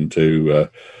input into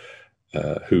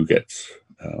who gets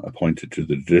appointed to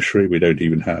the judiciary. We don't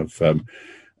even have a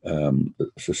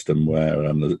system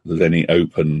where there's any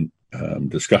open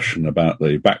discussion about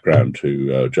the background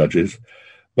to judges.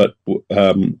 But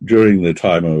during the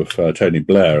time of Tony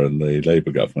Blair and the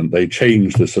Labour government, they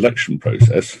changed the selection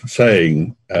process,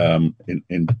 saying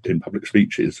in public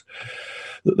speeches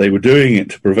that they were doing it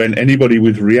to prevent anybody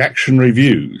with reactionary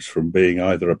views from being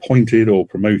either appointed or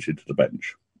promoted to the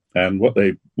bench. And what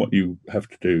you have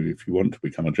to do if you want to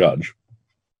become a judge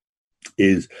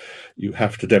is you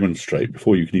have to demonstrate,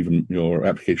 before your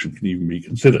application can even be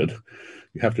considered,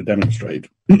 you have to demonstrate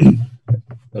a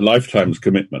lifetime's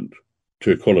commitment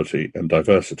to equality and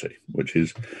diversity, which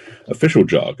is official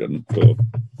jargon for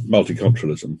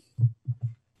multiculturalism.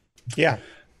 Yeah.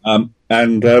 So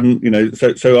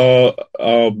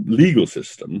our legal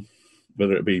system,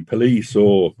 whether it be police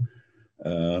or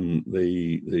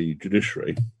the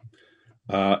judiciary,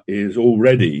 has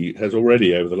already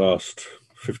over the last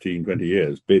 15, 20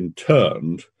 years been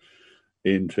turned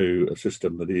into a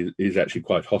system that is actually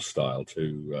quite hostile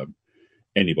to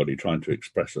anybody trying to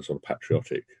express a sort of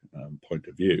patriotic point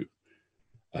of view.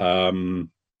 And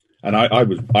I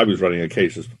was running a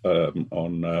case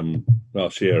on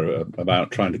last year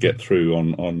about trying to get through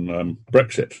on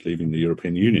Brexit, leaving the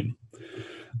European Union.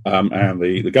 And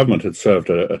the government had served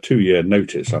a 2-year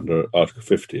notice under Article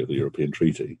 50 of the European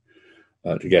Treaty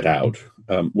to get out.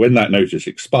 When that notice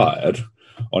expired,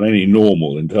 on any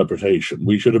normal interpretation,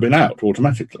 we should have been out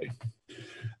automatically.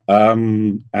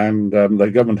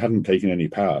 the government hadn't taken any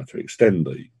power to extend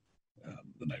the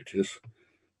notice.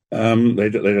 They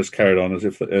just carried on as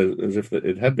if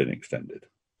it had been extended.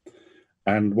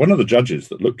 And one of the judges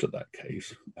that looked at that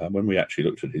case, when we actually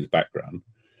looked at his background,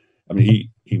 I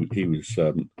mean, he was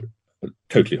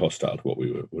totally hostile to what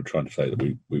we were trying to say,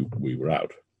 that we were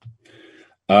out.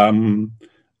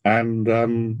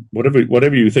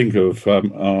 Whatever you think of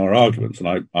our arguments,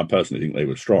 and I personally think they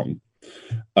were strong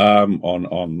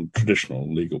on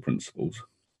traditional legal principles,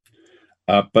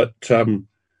 but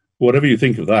whatever you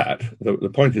think of that,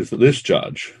 the point is that this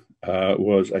judge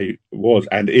was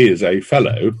and is a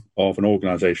fellow of an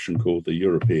organisation called the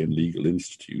European Legal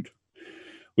Institute,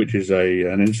 which is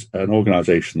an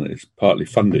organisation that is partly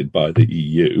funded by the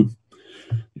EU,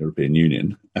 European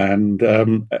Union, and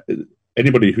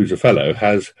anybody who's a fellow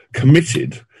has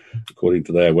committed, according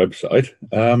to their website,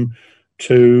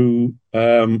 to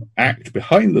act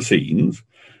behind the scenes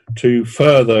to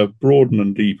further broaden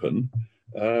and deepen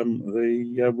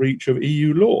the reach of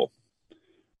EU law.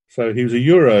 So he was a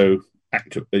Europhile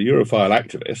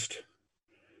activist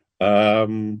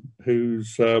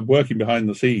who's working behind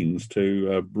the scenes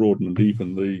to broaden and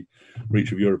deepen the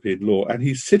reach of European law, and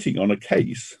he's sitting on a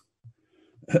case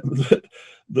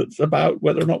that's about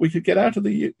whether or not we could get out of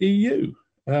the EU,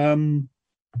 and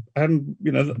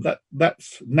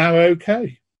that's now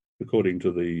okay according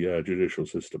to the judicial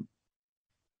system.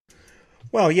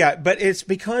 Well, yeah, but it's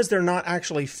because they're not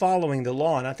actually following the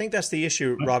law. And I think that's the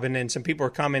issue, Robin. And some people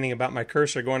are commenting about my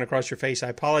cursor going across your face. I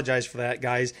apologize for that,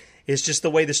 guys. It's just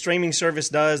the way the streaming service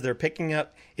does. It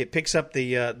picks up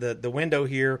the window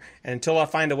here. And until I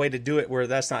find a way to do it where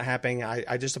that's not happening,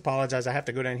 I just apologize. I have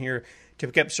to go down here to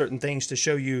pick up certain things to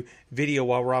show you video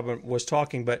while Robin was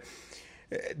talking. But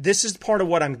this is part of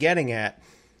what I'm getting at.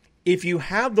 If you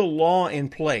have the law in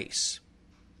place,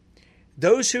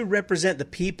 those who represent the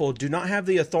people do not have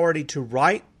the authority to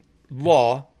write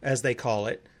law, as they call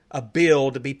it, a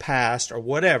bill to be passed or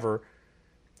whatever,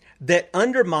 that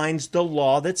undermines the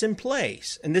law that's in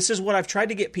place. And this is what I've tried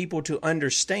to get people to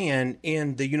understand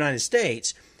in the United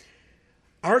States.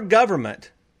 Our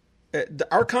government,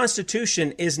 our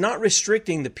Constitution is not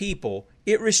restricting the people.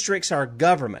 It restricts our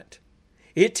government.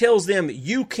 It tells them,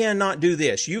 you cannot do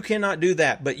this, you cannot do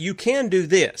that, but you can do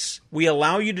this. We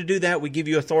allow you to do that. We give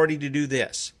you authority to do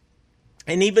this.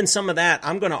 And even some of that,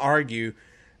 I'm going to argue,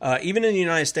 even in the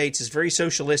United States, is very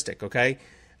socialistic, okay?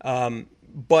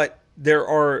 But there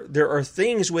are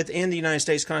things within the United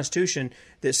States Constitution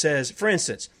that says, for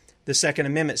instance, the Second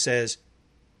Amendment says,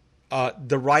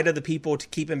 the right of the people to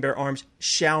keep and bear arms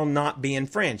shall not be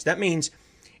infringed. That means,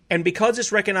 and because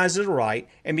it's recognized as a right,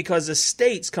 and because the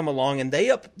states come along and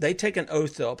they take an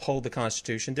oath to uphold the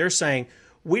Constitution, they're saying,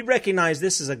 we recognize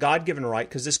this as a God-given right,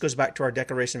 because this goes back to our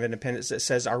Declaration of Independence that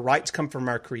says our rights come from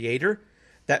our Creator,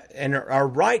 and our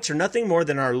rights are nothing more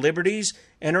than our liberties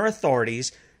and our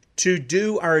authorities to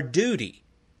do our duty.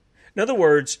 In other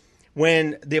words,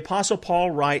 when the Apostle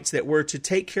Paul writes that we're to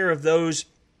take care of those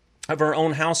of our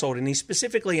own household, and he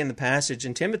specifically in the passage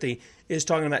in Timothy is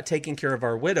talking about taking care of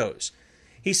our widows.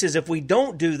 He says, if we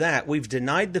don't do that, we've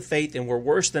denied the faith and we're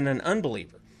worse than an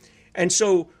unbeliever. And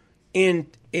so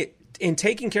in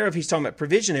taking care of, he's talking about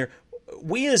provision there,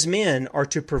 we as men are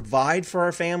to provide for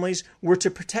our families. We're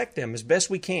to protect them as best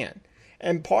we can.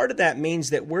 And part of that means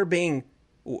that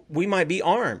we might be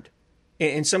armed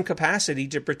in some capacity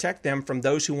to protect them from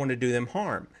those who want to do them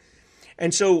harm.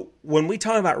 And so when we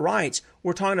talk about rights,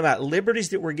 we're talking about liberties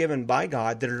that were given by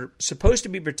God that are supposed to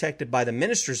be protected by the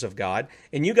ministers of God.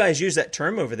 And you guys use that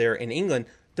term over there in England,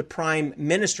 the prime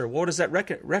minister. What does that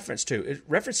reference to? It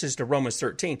references to Romans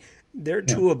 13. They're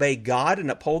to obey God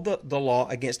and uphold the law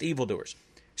against evildoers.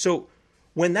 So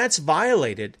when that's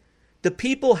violated, the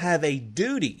people have a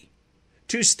duty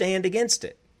to stand against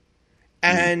it.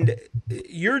 And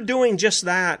you're doing just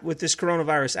that with this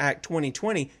Coronavirus Act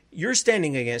 2020. You're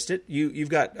standing against it. You've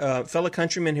got fellow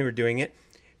countrymen who are doing it.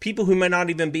 People who may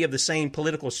not even be of the same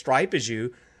political stripe as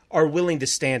you are willing to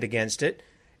stand against it.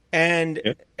 And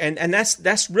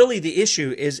that's really the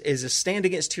issue is a stand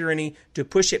against tyranny, to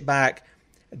push it back.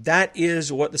 That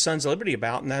is what the Sons of Liberty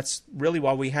about, and that's really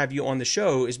why we have you on the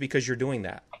show, is because you're doing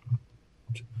that.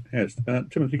 Yes.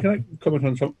 Timothy, can I comment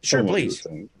on something? Sure, please.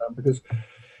 Because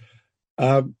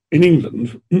in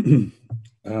England,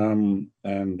 I'm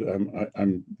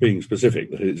being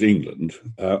specific that it's England,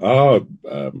 our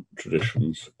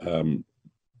traditions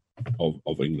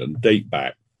of England date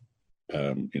back,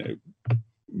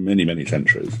 many, many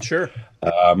centuries. Sure.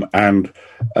 One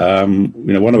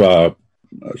of our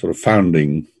sort of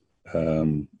founding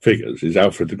figures is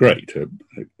Alfred the Great,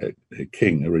 a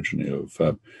king originally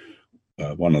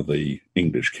one of the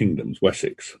English kingdoms,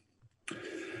 Wessex.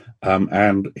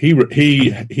 And he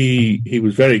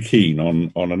was very keen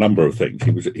on a number of things.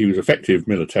 He was effective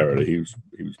militarily. He was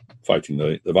fighting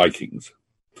the Vikings,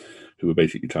 who were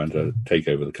basically trying to take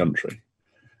over the country,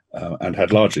 and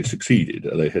had largely succeeded.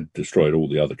 They had destroyed all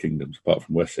the other kingdoms apart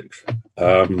from Wessex.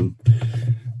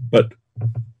 But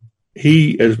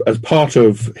he, as part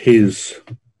of his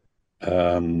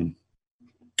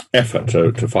effort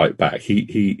to fight back,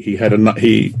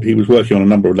 he was working on a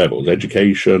number of levels: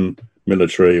 education,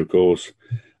 military, of course,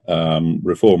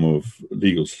 reform of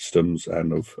legal systems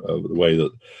and of the way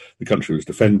that the country was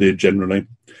defended generally.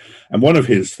 And one of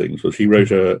his things was he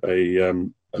wrote a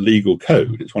legal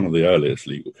code. It's one of the earliest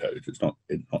legal codes. It's not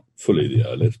fully the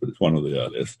earliest, but it's one of the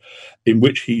earliest, in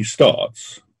which he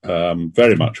starts,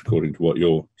 very much according to what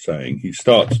you're saying, he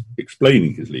starts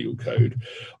explaining his legal code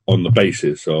on the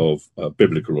basis of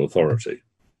biblical authority.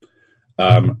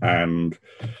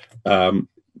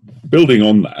 Building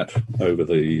on that over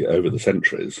the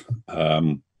centuries,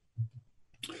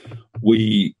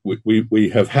 we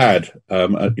have had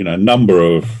a number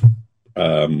of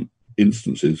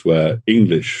instances where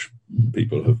English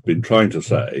people have been trying to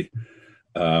say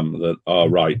that our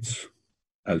rights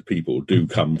as people do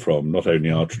come from not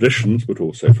only our traditions but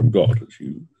also from God, as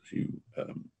you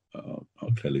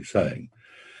are clearly saying.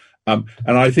 And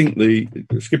I think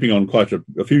skipping on quite a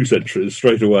few centuries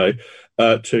straight away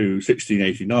to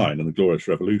 1689 and the Glorious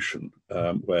Revolution,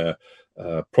 where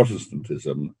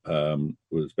Protestantism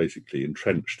was basically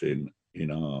entrenched in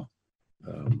our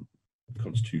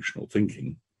constitutional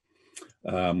thinking,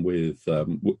 with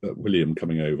William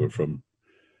coming over from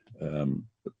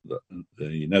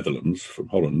the Netherlands, from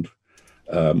Holland,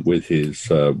 with his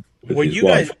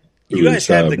wife. You guys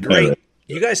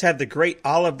have the great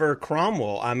Oliver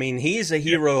Cromwell. I mean, he's a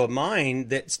hero of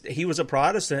mine. He was a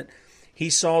Protestant. He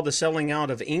saw the selling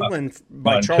out of England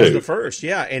by Charles I.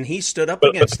 Yeah, and he stood up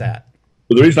against that.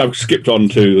 Well, the reason I've skipped on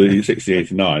to the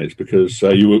 1689 is because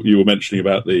you were mentioning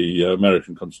about the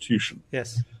American Constitution.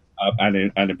 Yes. And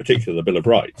in particular the Bill of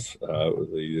Rights,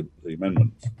 the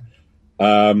amendments.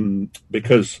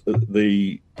 Because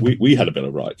we had a Bill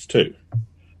of Rights too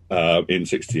in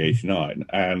 1689,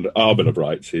 and our Bill of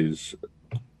Rights is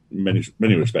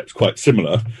many respects quite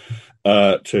similar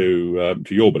to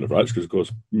your Bill of Rights, because of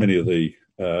course many of the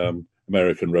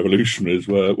American revolutionaries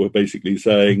were basically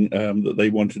saying that they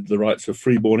wanted the rights of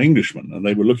freeborn Englishmen, and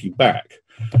they were looking back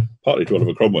partly to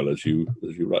Oliver Cromwell, as you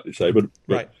rightly say, but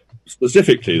right.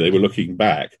 Specifically they were looking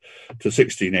back to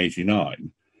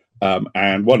 1689,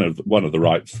 and one of the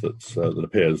rights that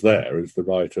appears there is the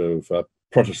right of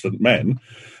Protestant men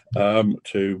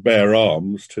to bear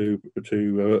arms to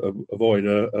avoid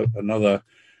another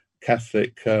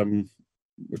Catholic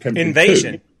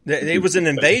invasion. It was an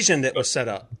invasion that was set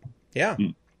up. Yeah.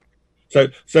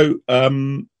 So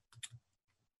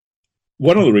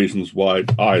one of the reasons why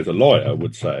I, as a lawyer,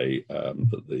 would say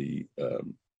that the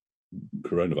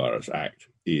Coronavirus Act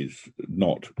is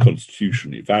not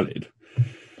constitutionally valid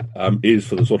is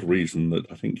for the sort of reason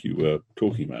that I think you were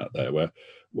talking about there, where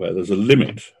there's a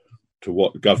limit to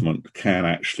what the government can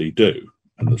actually do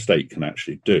and the state can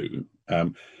actually do.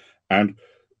 And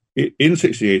in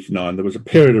 1689, there was a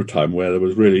period of time where there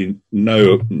was really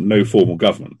no formal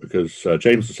government, because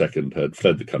James II had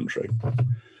fled the country,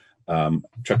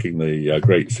 chucking the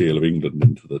Great Seal of England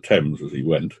into the Thames as he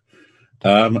went.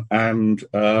 And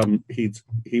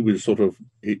he was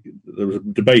there was a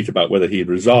debate about whether he had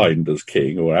resigned as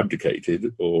king or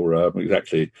abdicated, or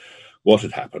exactly what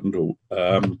had happened.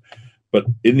 But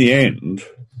in the end,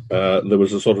 there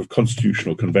was a sort of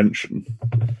constitutional convention,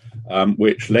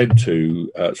 which led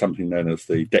to something known as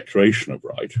the Declaration of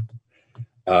Right,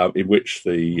 in which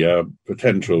the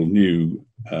potential new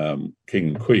king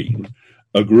and queen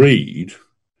agreed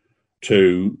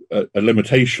to a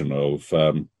limitation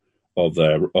of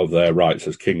their rights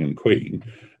as king and queen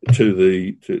to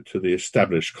the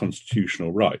established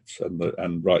constitutional rights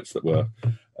and rights that were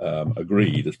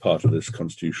agreed as part of this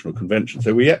constitutional convention.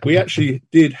 So we actually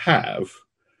did have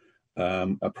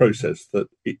a process that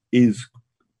is,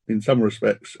 in some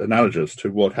respects, analogous to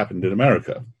what happened in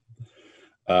America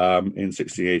in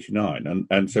 1689,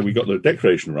 and so we got the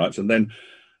Declaration of Rights, and then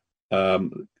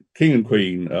king and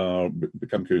queen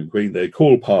become king and queen. They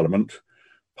call Parliament.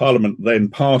 Parliament then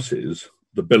passes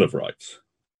the Bill of Rights,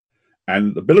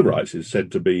 and the Bill of Rights is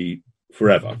said to be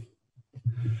forever.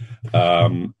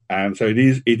 And so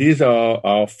it is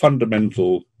our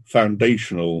fundamental,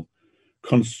 foundational,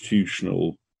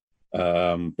 constitutional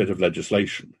bit of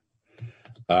legislation.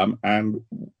 And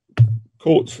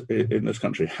courts in this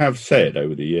country have said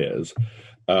over the years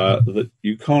that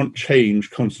you can't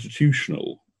change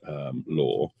constitutional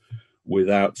law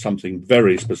without something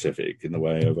very specific in the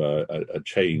way of a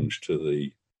change to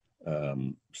the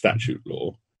statute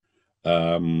law.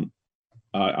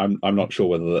 I'm not sure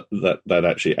whether that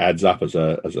actually adds up as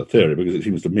a theory, because it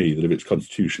seems to me that if it's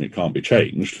constitution, it can't be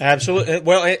changed. Absolutely.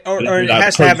 Well, or it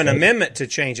has to have an amendment to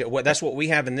change it. That's what we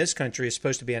have in this country. Is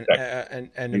supposed to be an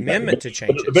amendment to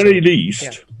change it. At the very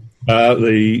least,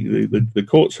 the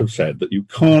courts have said that you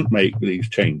can't make these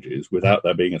changes without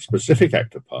there being a specific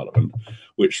act of Parliament,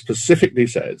 which specifically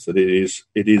says that it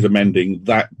is amending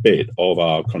that bit of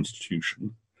our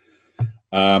constitution.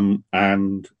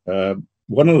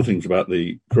 One of the things about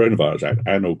the Coronavirus Act,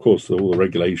 and of course all the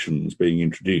regulations being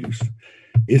introduced,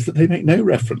 is that they make no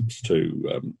reference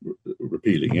to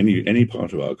repealing any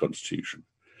part of our constitution.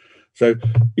 So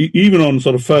even on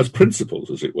sort of first principles,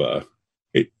 as it were,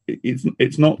 it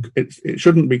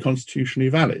shouldn't be constitutionally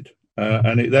valid,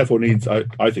 and it therefore needs,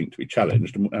 I think, to be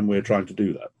challenged, and we're trying to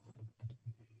do that.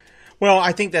 Well,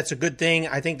 I think that's a good thing.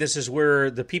 I think this is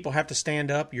where the people have to stand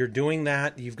up. You're doing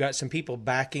that. You've got some people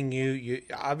backing you.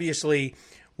 Obviously,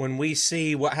 when we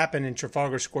see what happened in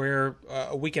Trafalgar Square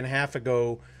a week and a half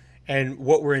ago, and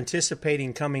what we're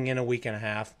anticipating coming in a week and a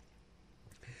half,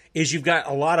 is you've got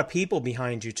a lot of people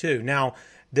behind you too. Now,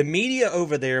 the media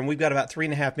over there, and we've got about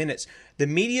 3.5 minutes, the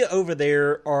media over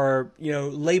there are,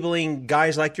 labeling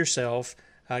guys like yourself,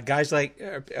 guys like,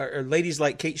 or ladies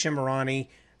like Kate Shemirani,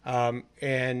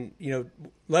 and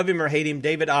love him or hate him,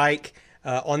 David Icke.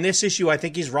 On this issue, I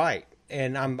think he's right,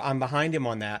 and I'm behind him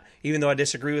on that, even though I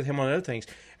disagree with him on other things.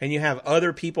 And you have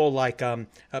other people like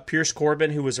Pierce Corbin,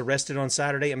 who was arrested on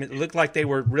Saturday. I mean, it looked like they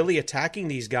were really attacking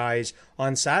these guys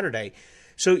on Saturday.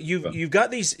 So you've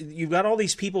got all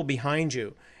these people behind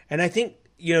you, and I think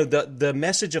the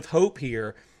message of hope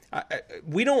here.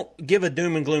 We don't give a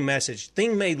doom and gloom message.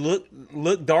 Things may look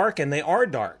dark, and they are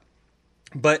dark,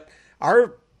 but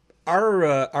our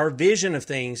vision of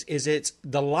things is it's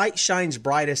the light shines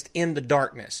brightest in the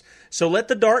darkness. So let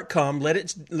the dark come, let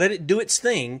it do its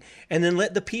thing, and then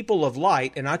let the people of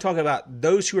light, and I talk about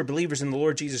those who are believers in the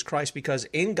Lord Jesus Christ, because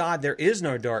in God there is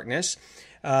no darkness,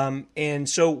 and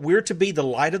so we're to be the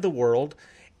light of the world.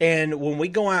 And when we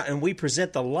go out and we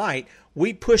present the light,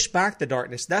 we push back the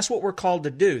darkness. That's what we're called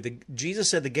to do. Jesus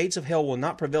said the gates of hell will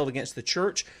not prevail against the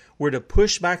church. We're to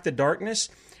push back the darkness.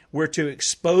 We're to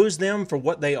expose them for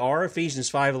what they are,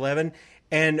 Ephesians 5:11,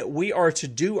 and we are to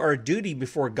do our duty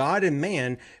before God and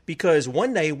man, because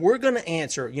one day we're going to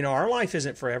answer. Our life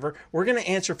isn't forever. We're going to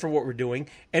answer for what we're doing,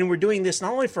 and we're doing this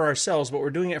not only for ourselves, but we're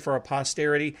doing it for our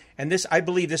posterity, and I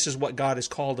believe this is what God has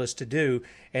called us to do.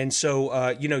 And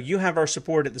so, you have our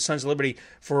support at the Sons of Liberty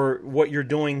for what you're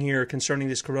doing here concerning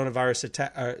this coronavirus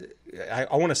attack.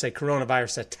 I want to say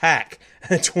coronavirus attack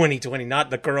 2020, not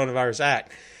the Coronavirus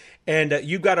Act. And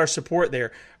you've got our support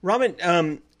there. Robin,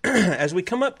 as we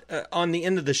come up on the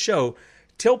end of the show,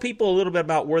 tell people a little bit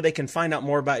about where they can find out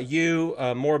more about you,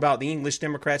 more about the English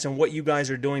Democrats, and what you guys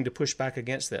are doing to push back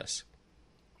against this.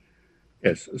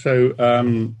 Yes, so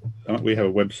we have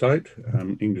a website,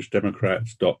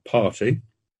 englishdemocrats.party,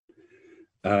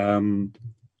 and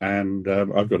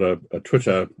I've got a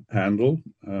Twitter handle,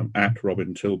 at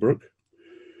Robin Tilbrook.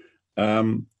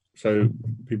 So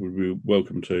people would be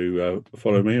welcome to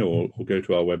follow me or go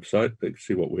to our website. They can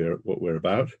see what we're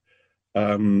about.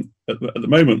 At the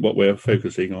moment, what we're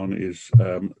focusing on is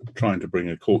trying to bring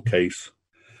a court case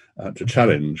to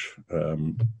challenge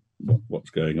what's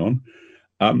going on.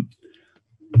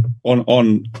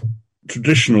 On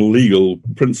traditional legal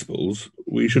principles,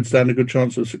 we should stand a good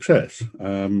chance of success.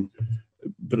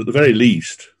 But at the very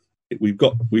least, we've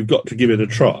got to give it a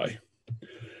try.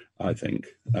 I think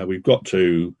we've got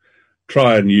to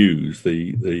try and use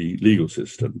the legal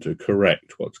system to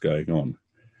correct what's going on.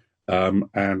 By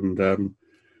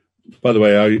the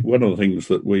way, one of the things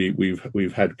that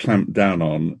we've had clamped down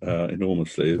on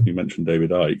enormously, as you mentioned,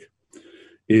 David Icke,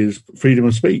 is freedom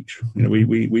of speech.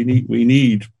 We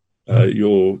need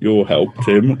your help,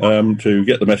 Tim, to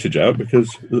get the message out,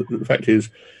 because the fact is,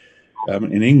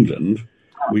 in England,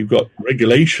 we've got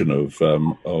regulation of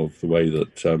the way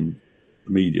that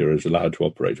media is allowed to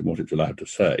operate and what it's allowed to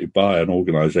say by an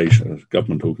organisation, a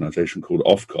government organisation called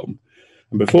Ofcom.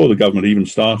 And before the government even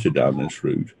started down this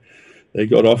route, they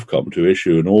got Ofcom to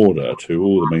issue an order to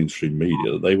all the mainstream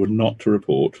media that they were not to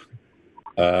report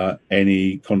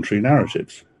any contrary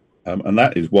narratives. And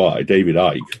that is why David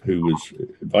Icke, who was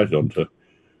invited on to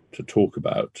talk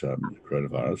about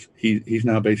coronavirus, he's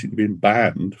now basically been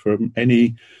banned from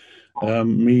any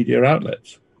media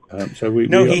outlets. So we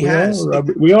has.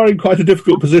 We are in quite a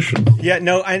difficult position. Yeah,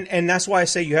 no, and that's why I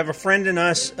say you have a friend in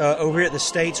us over here at the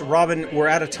States. Robin, we're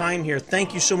out of time here.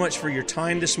 Thank you so much for your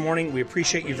time this morning. We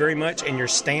appreciate you very much and your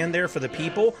stand there for the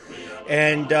people.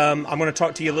 And I'm going to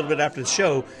talk to you a little bit after the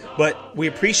show, but we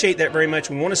appreciate that very much.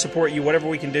 We want to support you. Whatever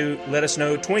we can do, let us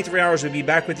know. 23 hours, we'll be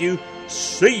back with you.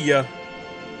 See ya.